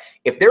 but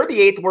if they're the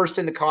 8th worst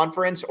in the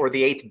conference or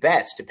the 8th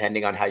best,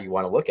 depending on how you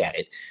want to look at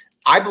it,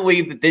 I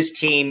believe that this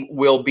team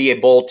will be a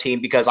bowl team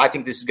because I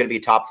think this is going to be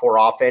a top 4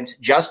 offense.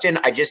 Justin,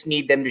 I just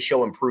need them to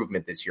show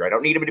improvement this year. I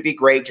don't need them to be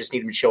great, just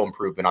need them to show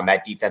improvement on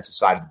that defensive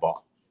side of the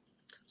ball.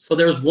 So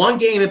there's one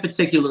game in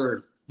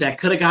particular that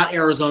could have got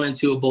Arizona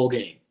into a bowl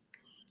game,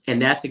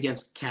 and that's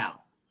against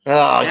Cal.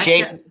 Oh,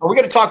 Jade, are we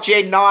going to talk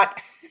Jade Knott?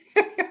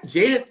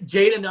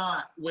 Jada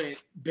Knott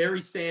went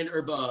Barry Sanders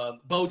or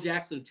Bo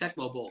Jackson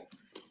Tecmo Bowl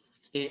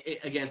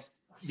against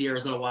the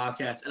Arizona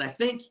Wildcats, and I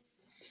think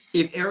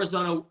if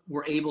Arizona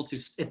were able to,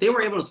 if they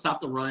were able to stop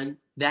the run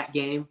that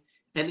game,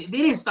 and they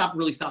didn't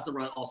really stop the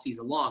run all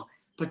season long,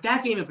 but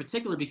that game in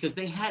particular because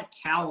they had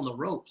Cal on the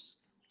ropes,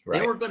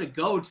 they were going to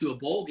go to a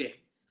bowl game,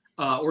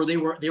 or they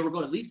were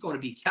going to at least going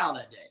to beat Cal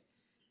that day.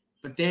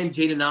 But then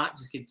Jada Knott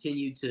just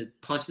continued to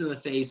punch it in the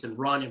face and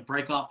run and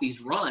break off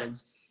these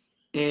runs.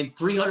 And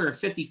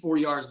 354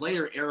 yards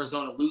later,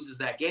 Arizona loses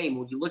that game.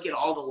 When you look at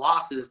all the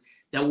losses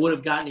that would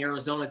have gotten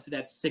Arizona to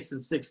that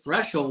 6-6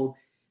 threshold,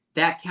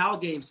 that Cal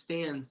game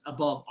stands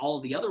above all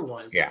of the other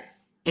ones. Yeah.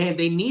 And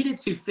they needed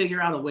to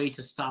figure out a way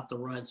to stop the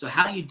run. So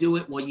how do you do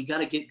it? Well, you got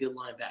to get good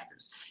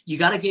linebackers. You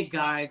got to get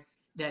guys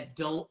that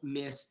don't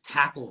miss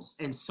tackles.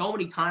 And so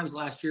many times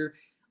last year,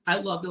 I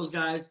love those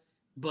guys,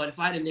 but if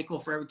I had a nickel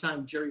for every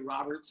time Jerry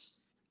Roberts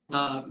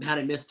had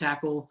a missed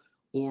tackle,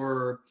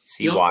 or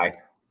CY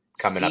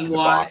coming up in the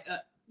box,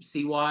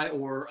 CY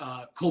or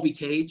Colby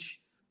Cage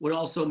would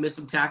also miss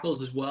some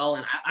tackles as well.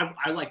 And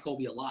I like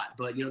Colby a lot,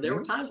 but there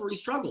were times where he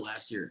struggled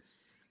last year.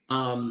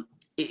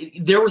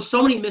 There were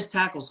so many missed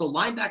tackles. So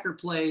linebacker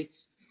play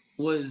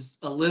was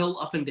a little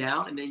up and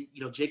down. And then,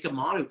 Jacob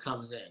Manu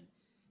comes in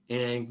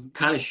and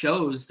kind of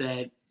shows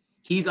that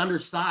he's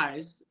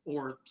undersized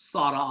or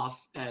sawed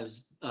off,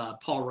 as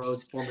Paul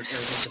Rhodes, former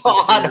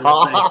sawed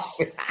off.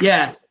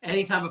 Yeah,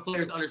 anytime a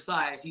player's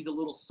undersized, he's a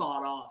little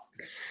sawed off.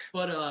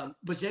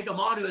 But Jacob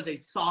Manu, as a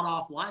sawed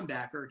off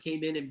linebacker,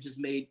 came in and just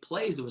made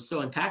plays that was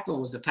so impactful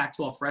and was the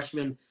Pac-12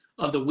 freshman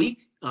of the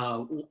week.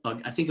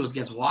 I think it was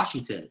against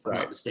Washington, if I'm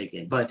not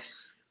mistaken. But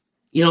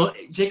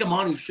Jacob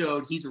Manu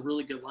showed he's a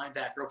really good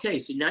linebacker. Okay,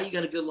 so now you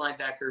got a good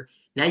linebacker.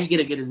 Now you got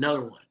to get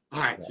another one. All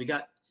right, so we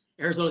got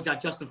Arizona's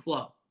got Justin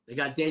Flo. They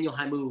got Daniel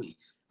Haimuli.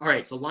 All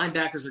right, so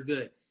linebackers are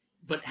good.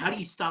 But how do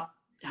you stop?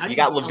 You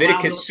got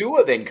Leviticus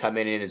Sua then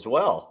coming in as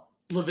well.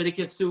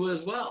 Leviticus Sua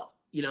as well.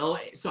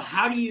 So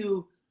how do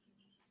you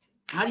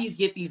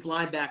get these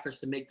linebackers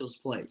to make those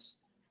plays?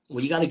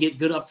 Well, you got to get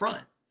good up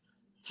front.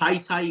 Tai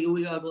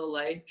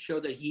Uiagalelei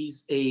showed that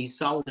he's a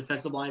solid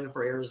defensive lineman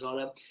for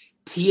Arizona.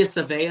 Tia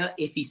Savea,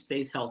 if he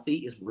stays healthy,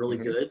 is really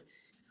good.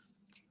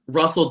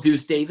 Russell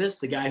Deuce Davis,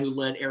 the guy who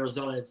led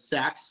Arizona in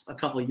sacks a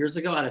couple of years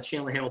ago out of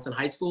Chandler Hamilton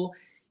High School,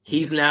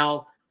 he's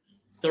now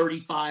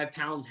 35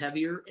 pounds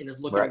heavier and is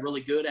looking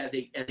really good as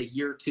a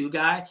year two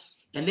guy.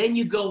 And then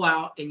you go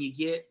out and you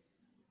get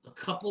a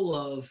couple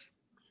of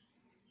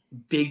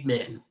big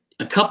men,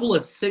 a couple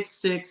of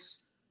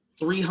 6'6",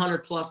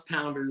 300-plus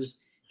pounders.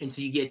 And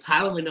so you get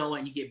Tyler Manoa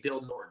and you get Bill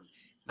Norton.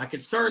 My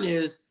concern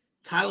is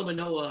Tyler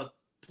Manoa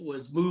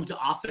was moved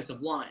to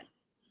offensive line.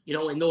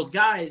 And those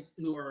guys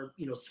who are,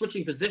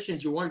 switching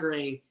positions, you're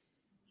wondering,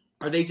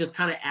 are they just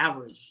kind of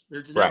average?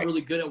 They're just not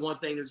really good at one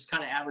thing. They're just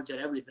kind of average at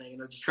everything, and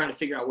they're just trying to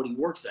figure out what he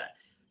works at.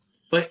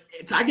 But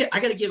I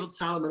got to give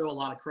Tyler Manoa a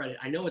lot of credit.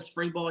 I know it's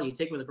spring ball, and you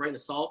take it with a grain of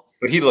salt.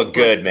 But he looked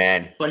good,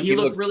 man. But he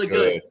looked really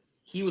good.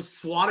 He was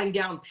swatting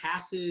down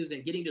passes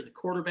and getting to the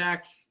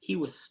quarterback. He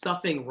was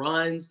stuffing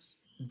runs.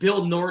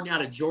 Bill Norton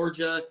out of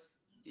Georgia.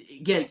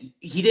 Again,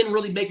 he didn't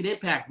really make an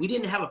impact. We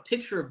didn't have a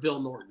picture of Bill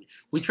Norton.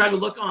 We tried to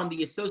look on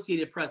the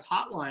Associated Press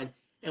hotline,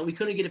 and we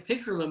couldn't get a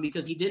picture of him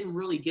because he didn't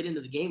really get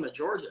into the game at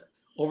Georgia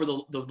over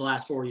the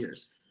last 4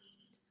 years.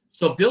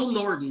 So Bill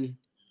Norton,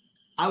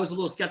 I was a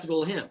little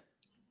skeptical of him.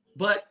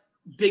 But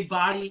big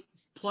body,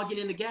 plugging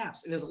in the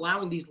gaps, and is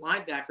allowing these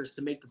linebackers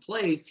to make the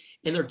plays,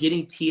 and they're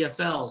getting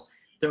TFLs.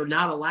 They're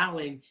not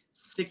allowing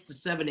 6 to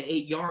 7 to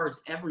 8 yards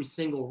every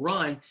single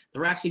run.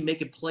 They're actually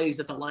making plays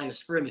at the line of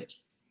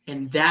scrimmage.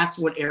 And that's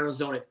what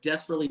Arizona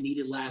desperately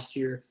needed last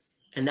year.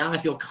 And now I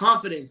feel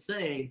confident in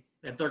saying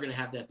that they're going to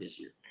have that this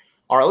year.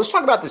 All right, let's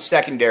talk about the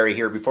secondary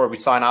here before we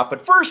sign off.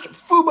 But first,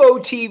 Fubo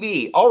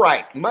TV. All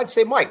right, you might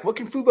say, Mike, what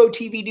can Fubo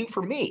TV do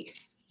for me?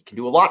 It can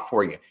do a lot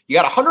for you. You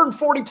got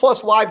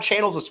 140-plus live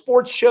channels of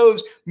sports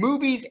shows,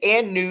 movies,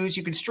 and news.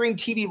 You can stream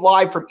TV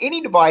live from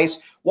any device,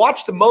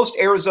 watch the most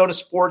Arizona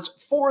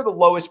sports for the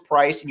lowest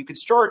price, and you can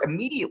start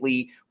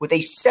immediately with a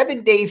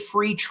 7-day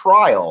free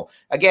trial.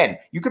 Again,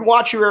 you can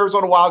watch your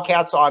Arizona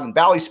Wildcats on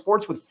Valley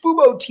Sports with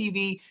Fubo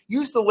TV.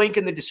 Use the link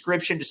in the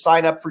description to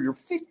sign up for your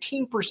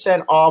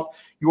 15% off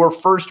your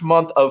first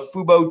month of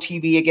Fubo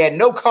TV. Again,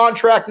 no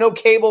contract, no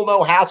cable,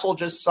 no hassle.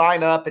 Just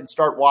sign up and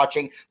start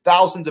watching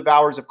thousands of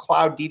hours of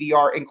cloud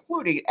DVR,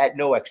 including at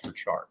no extra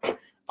charge.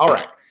 All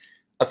right,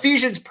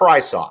 Ephesians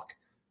Prysock.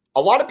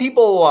 A lot of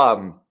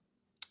people,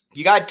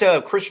 you got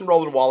Christian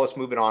Roland Wallace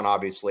moving on,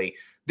 obviously.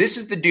 This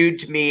is the dude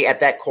to me at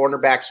that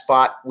cornerback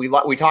spot. We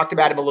talked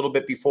about him a little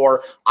bit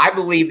before. I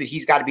believe that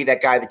he's got to be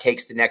that guy that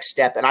takes the next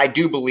step, and I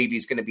do believe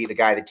he's going to be the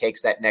guy that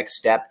takes that next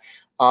step.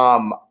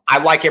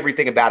 I like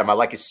everything about him. I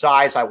like his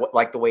size. I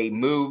like the way he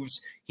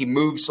moves. He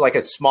moves like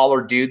a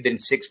smaller dude than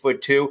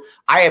 6'2".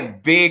 I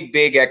have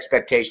big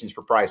expectations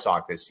for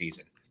Prysock this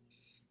season.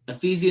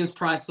 Ephesians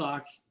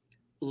Prysock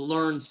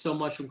learned so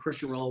much from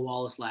Christian Roland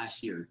Wallace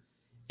last year.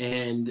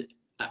 And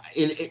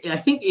I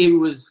think it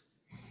was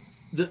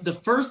the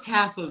first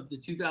half of the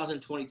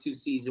 2022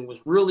 season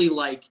was really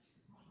like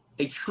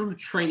a true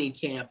training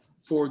camp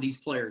for these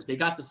players. They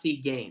got to see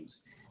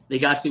games. They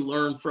got to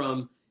learn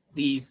from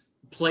these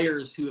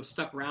players who have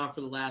stuck around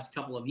for the last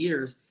couple of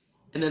years,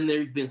 and then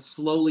they've been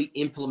slowly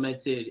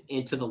implemented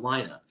into the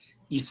lineup.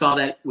 You saw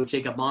that with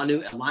Jacob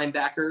Manu at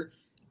linebacker.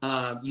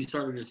 You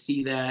started to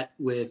see that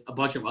with a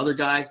bunch of other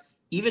guys,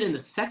 even in the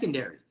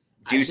secondary.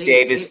 Deuce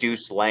Davis,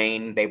 Deuce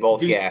Lane, they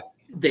both,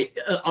 They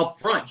up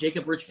front,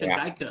 Jacob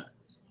Rich-Kandaika.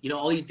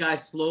 All these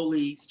guys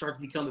slowly start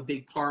to become a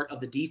big part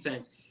of the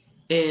defense.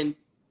 And,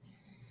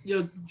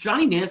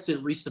 Johnny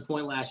Nansen reached the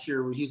point last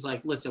year where he's like,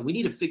 listen, we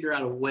need to figure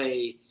out a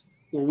way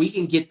where we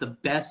can get the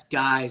best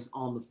guys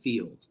on the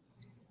field.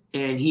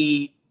 And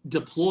he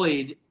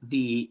deployed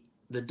the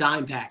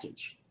dime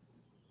package,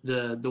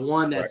 the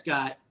one that's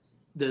got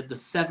the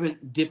 7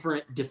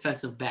 different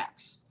defensive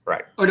backs.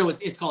 Right. Or no,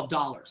 it's called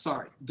dollar.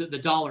 Sorry, the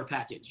dollar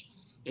package.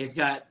 It's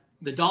got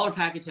the dollar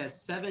package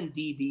has 7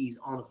 DBs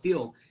on the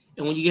field,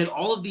 and when you get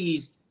all of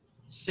these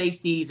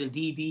safeties and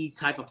DB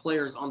type of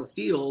players on the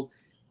field,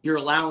 you're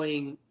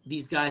allowing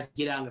these guys to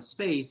get out of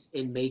space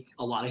and make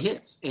a lot of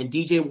hits. And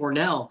DJ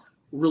Warnell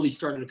really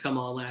started to come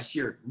on last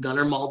year.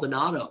 Gunnar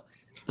Maldonado,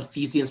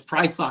 Ephesians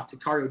Pricelock,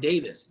 Takario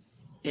Davis.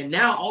 And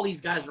now all these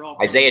guys are all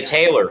Isaiah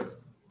Taylor,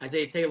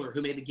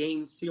 who made the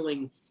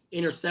game-sealing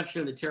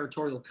interception in the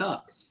Territorial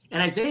Cup.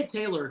 And Isaiah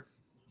Taylor,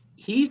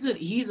 he's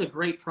a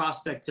great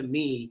prospect to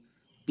me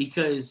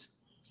because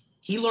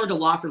he learned a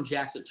lot from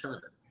Jackson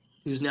Turner,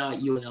 who's now at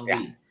UNLV.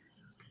 Yeah.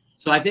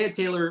 So Isaiah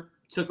Taylor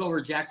took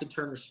over Jackson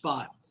Turner's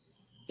spot.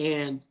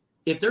 And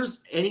if there's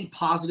any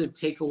positive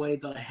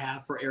takeaway that I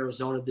have for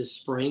Arizona this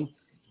spring,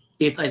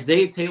 it's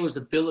Isaiah Taylor's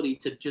ability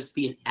to just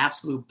be an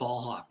absolute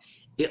ball hawk.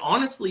 It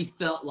honestly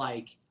felt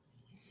like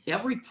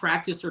every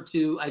practice or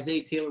two,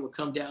 Isaiah Taylor would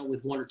come down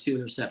with 1 or 2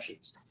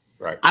 interceptions.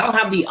 Right. I don't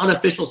have the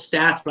unofficial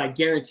stats, but I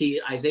guarantee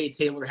Isaiah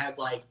Taylor had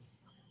like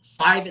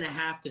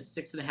 5.5 to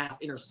 6.5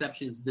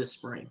 interceptions this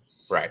spring.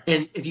 Right.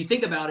 And if you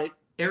think about it,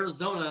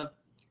 Arizona,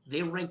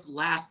 they ranked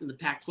last in the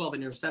Pac-12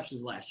 in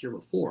interceptions last year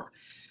with 4.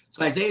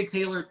 So Isaiah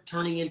Taylor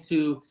turning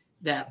into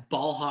that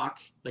ball hawk,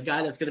 the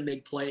guy that's going to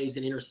make plays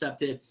and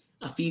intercept it.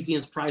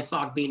 Ephesians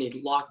Pricelock being a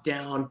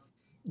lockdown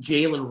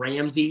Jalen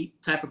Ramsey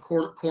type of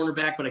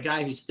cornerback, but a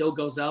guy who still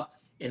goes up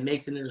and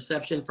makes an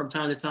interception from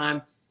time to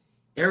time.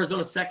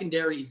 Arizona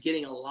secondary is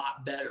getting a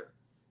lot better.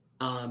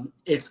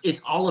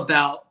 It's all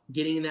about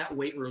getting in that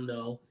weight room,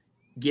 though,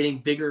 getting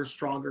bigger,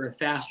 stronger, and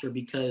faster,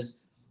 because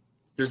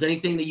if there's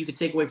anything that you can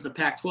take away from the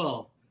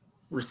Pac-12,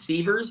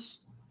 receivers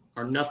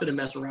are nothing to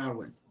mess around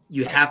with.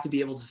 You have to be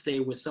able to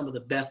stay with some of the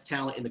best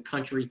talent in the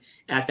country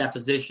at that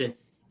position,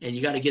 and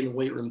you got to get in the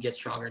weight room and get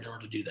stronger in order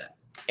to do that.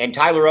 And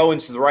Tyler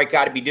Owens is the right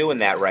guy to be doing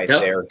that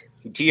there.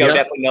 T.O.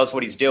 definitely knows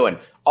what he's doing.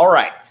 All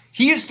right.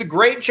 He is the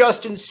great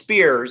Justin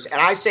Spears, and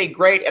I say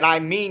great, and I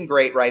mean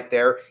great right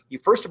there. You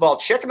first of all,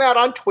 check him out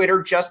on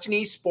Twitter, Justin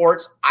E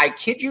Sports. I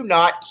kid you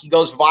not, he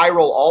goes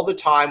viral all the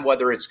time,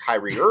 whether it's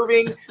Kyrie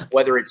Irving,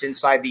 whether it's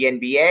inside the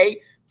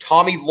NBA.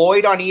 Tommy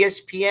Lloyd on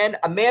ESPN,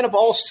 a man of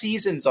all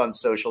seasons on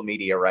social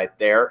media right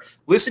there.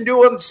 Listen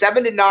to him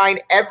 7 to 9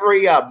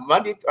 every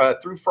Monday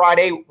through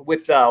Friday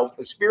with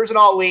Spears and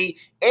Ali.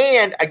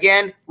 And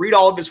again, read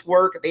all of his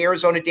work at the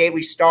Arizona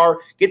Daily Star.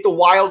 Get the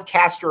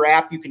Wildcaster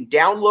app. You can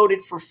download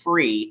it for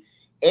free.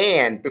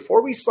 And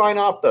before we sign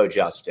off, though,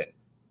 Justin,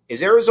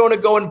 is Arizona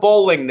going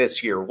bowling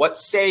this year? What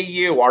say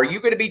you? Are you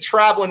going to be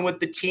traveling with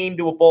the team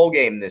to a bowl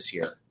game this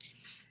year?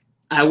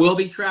 I will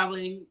be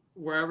traveling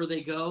wherever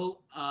they go.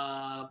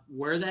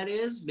 Where that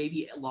is,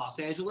 maybe Los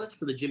Angeles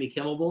for the Jimmy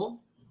Kimmel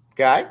Bowl.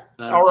 Okay.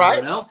 All right. I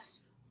don't know.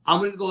 I'm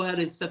going to go ahead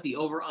and set the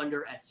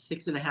over-under at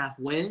 6.5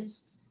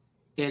 wins,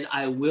 and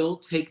I will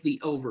take the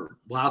over.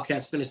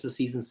 Wildcats finish the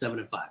season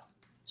 7-5.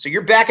 So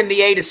you're back in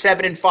the 8 to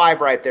 7-5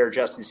 right there,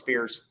 Justin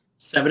Spears.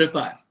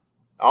 7-5.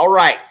 All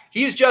right.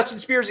 He's Justin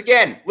Spears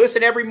again.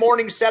 Listen every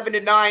morning, 7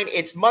 to 9.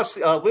 It's must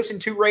listen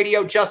to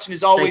radio. Justin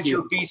is always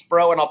your beast,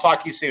 bro, and I'll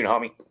talk to you soon,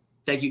 homie.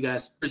 Thank you,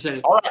 guys. Appreciate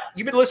it. All right.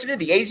 You've been listening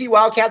to the AZ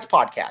Wildcats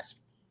podcast.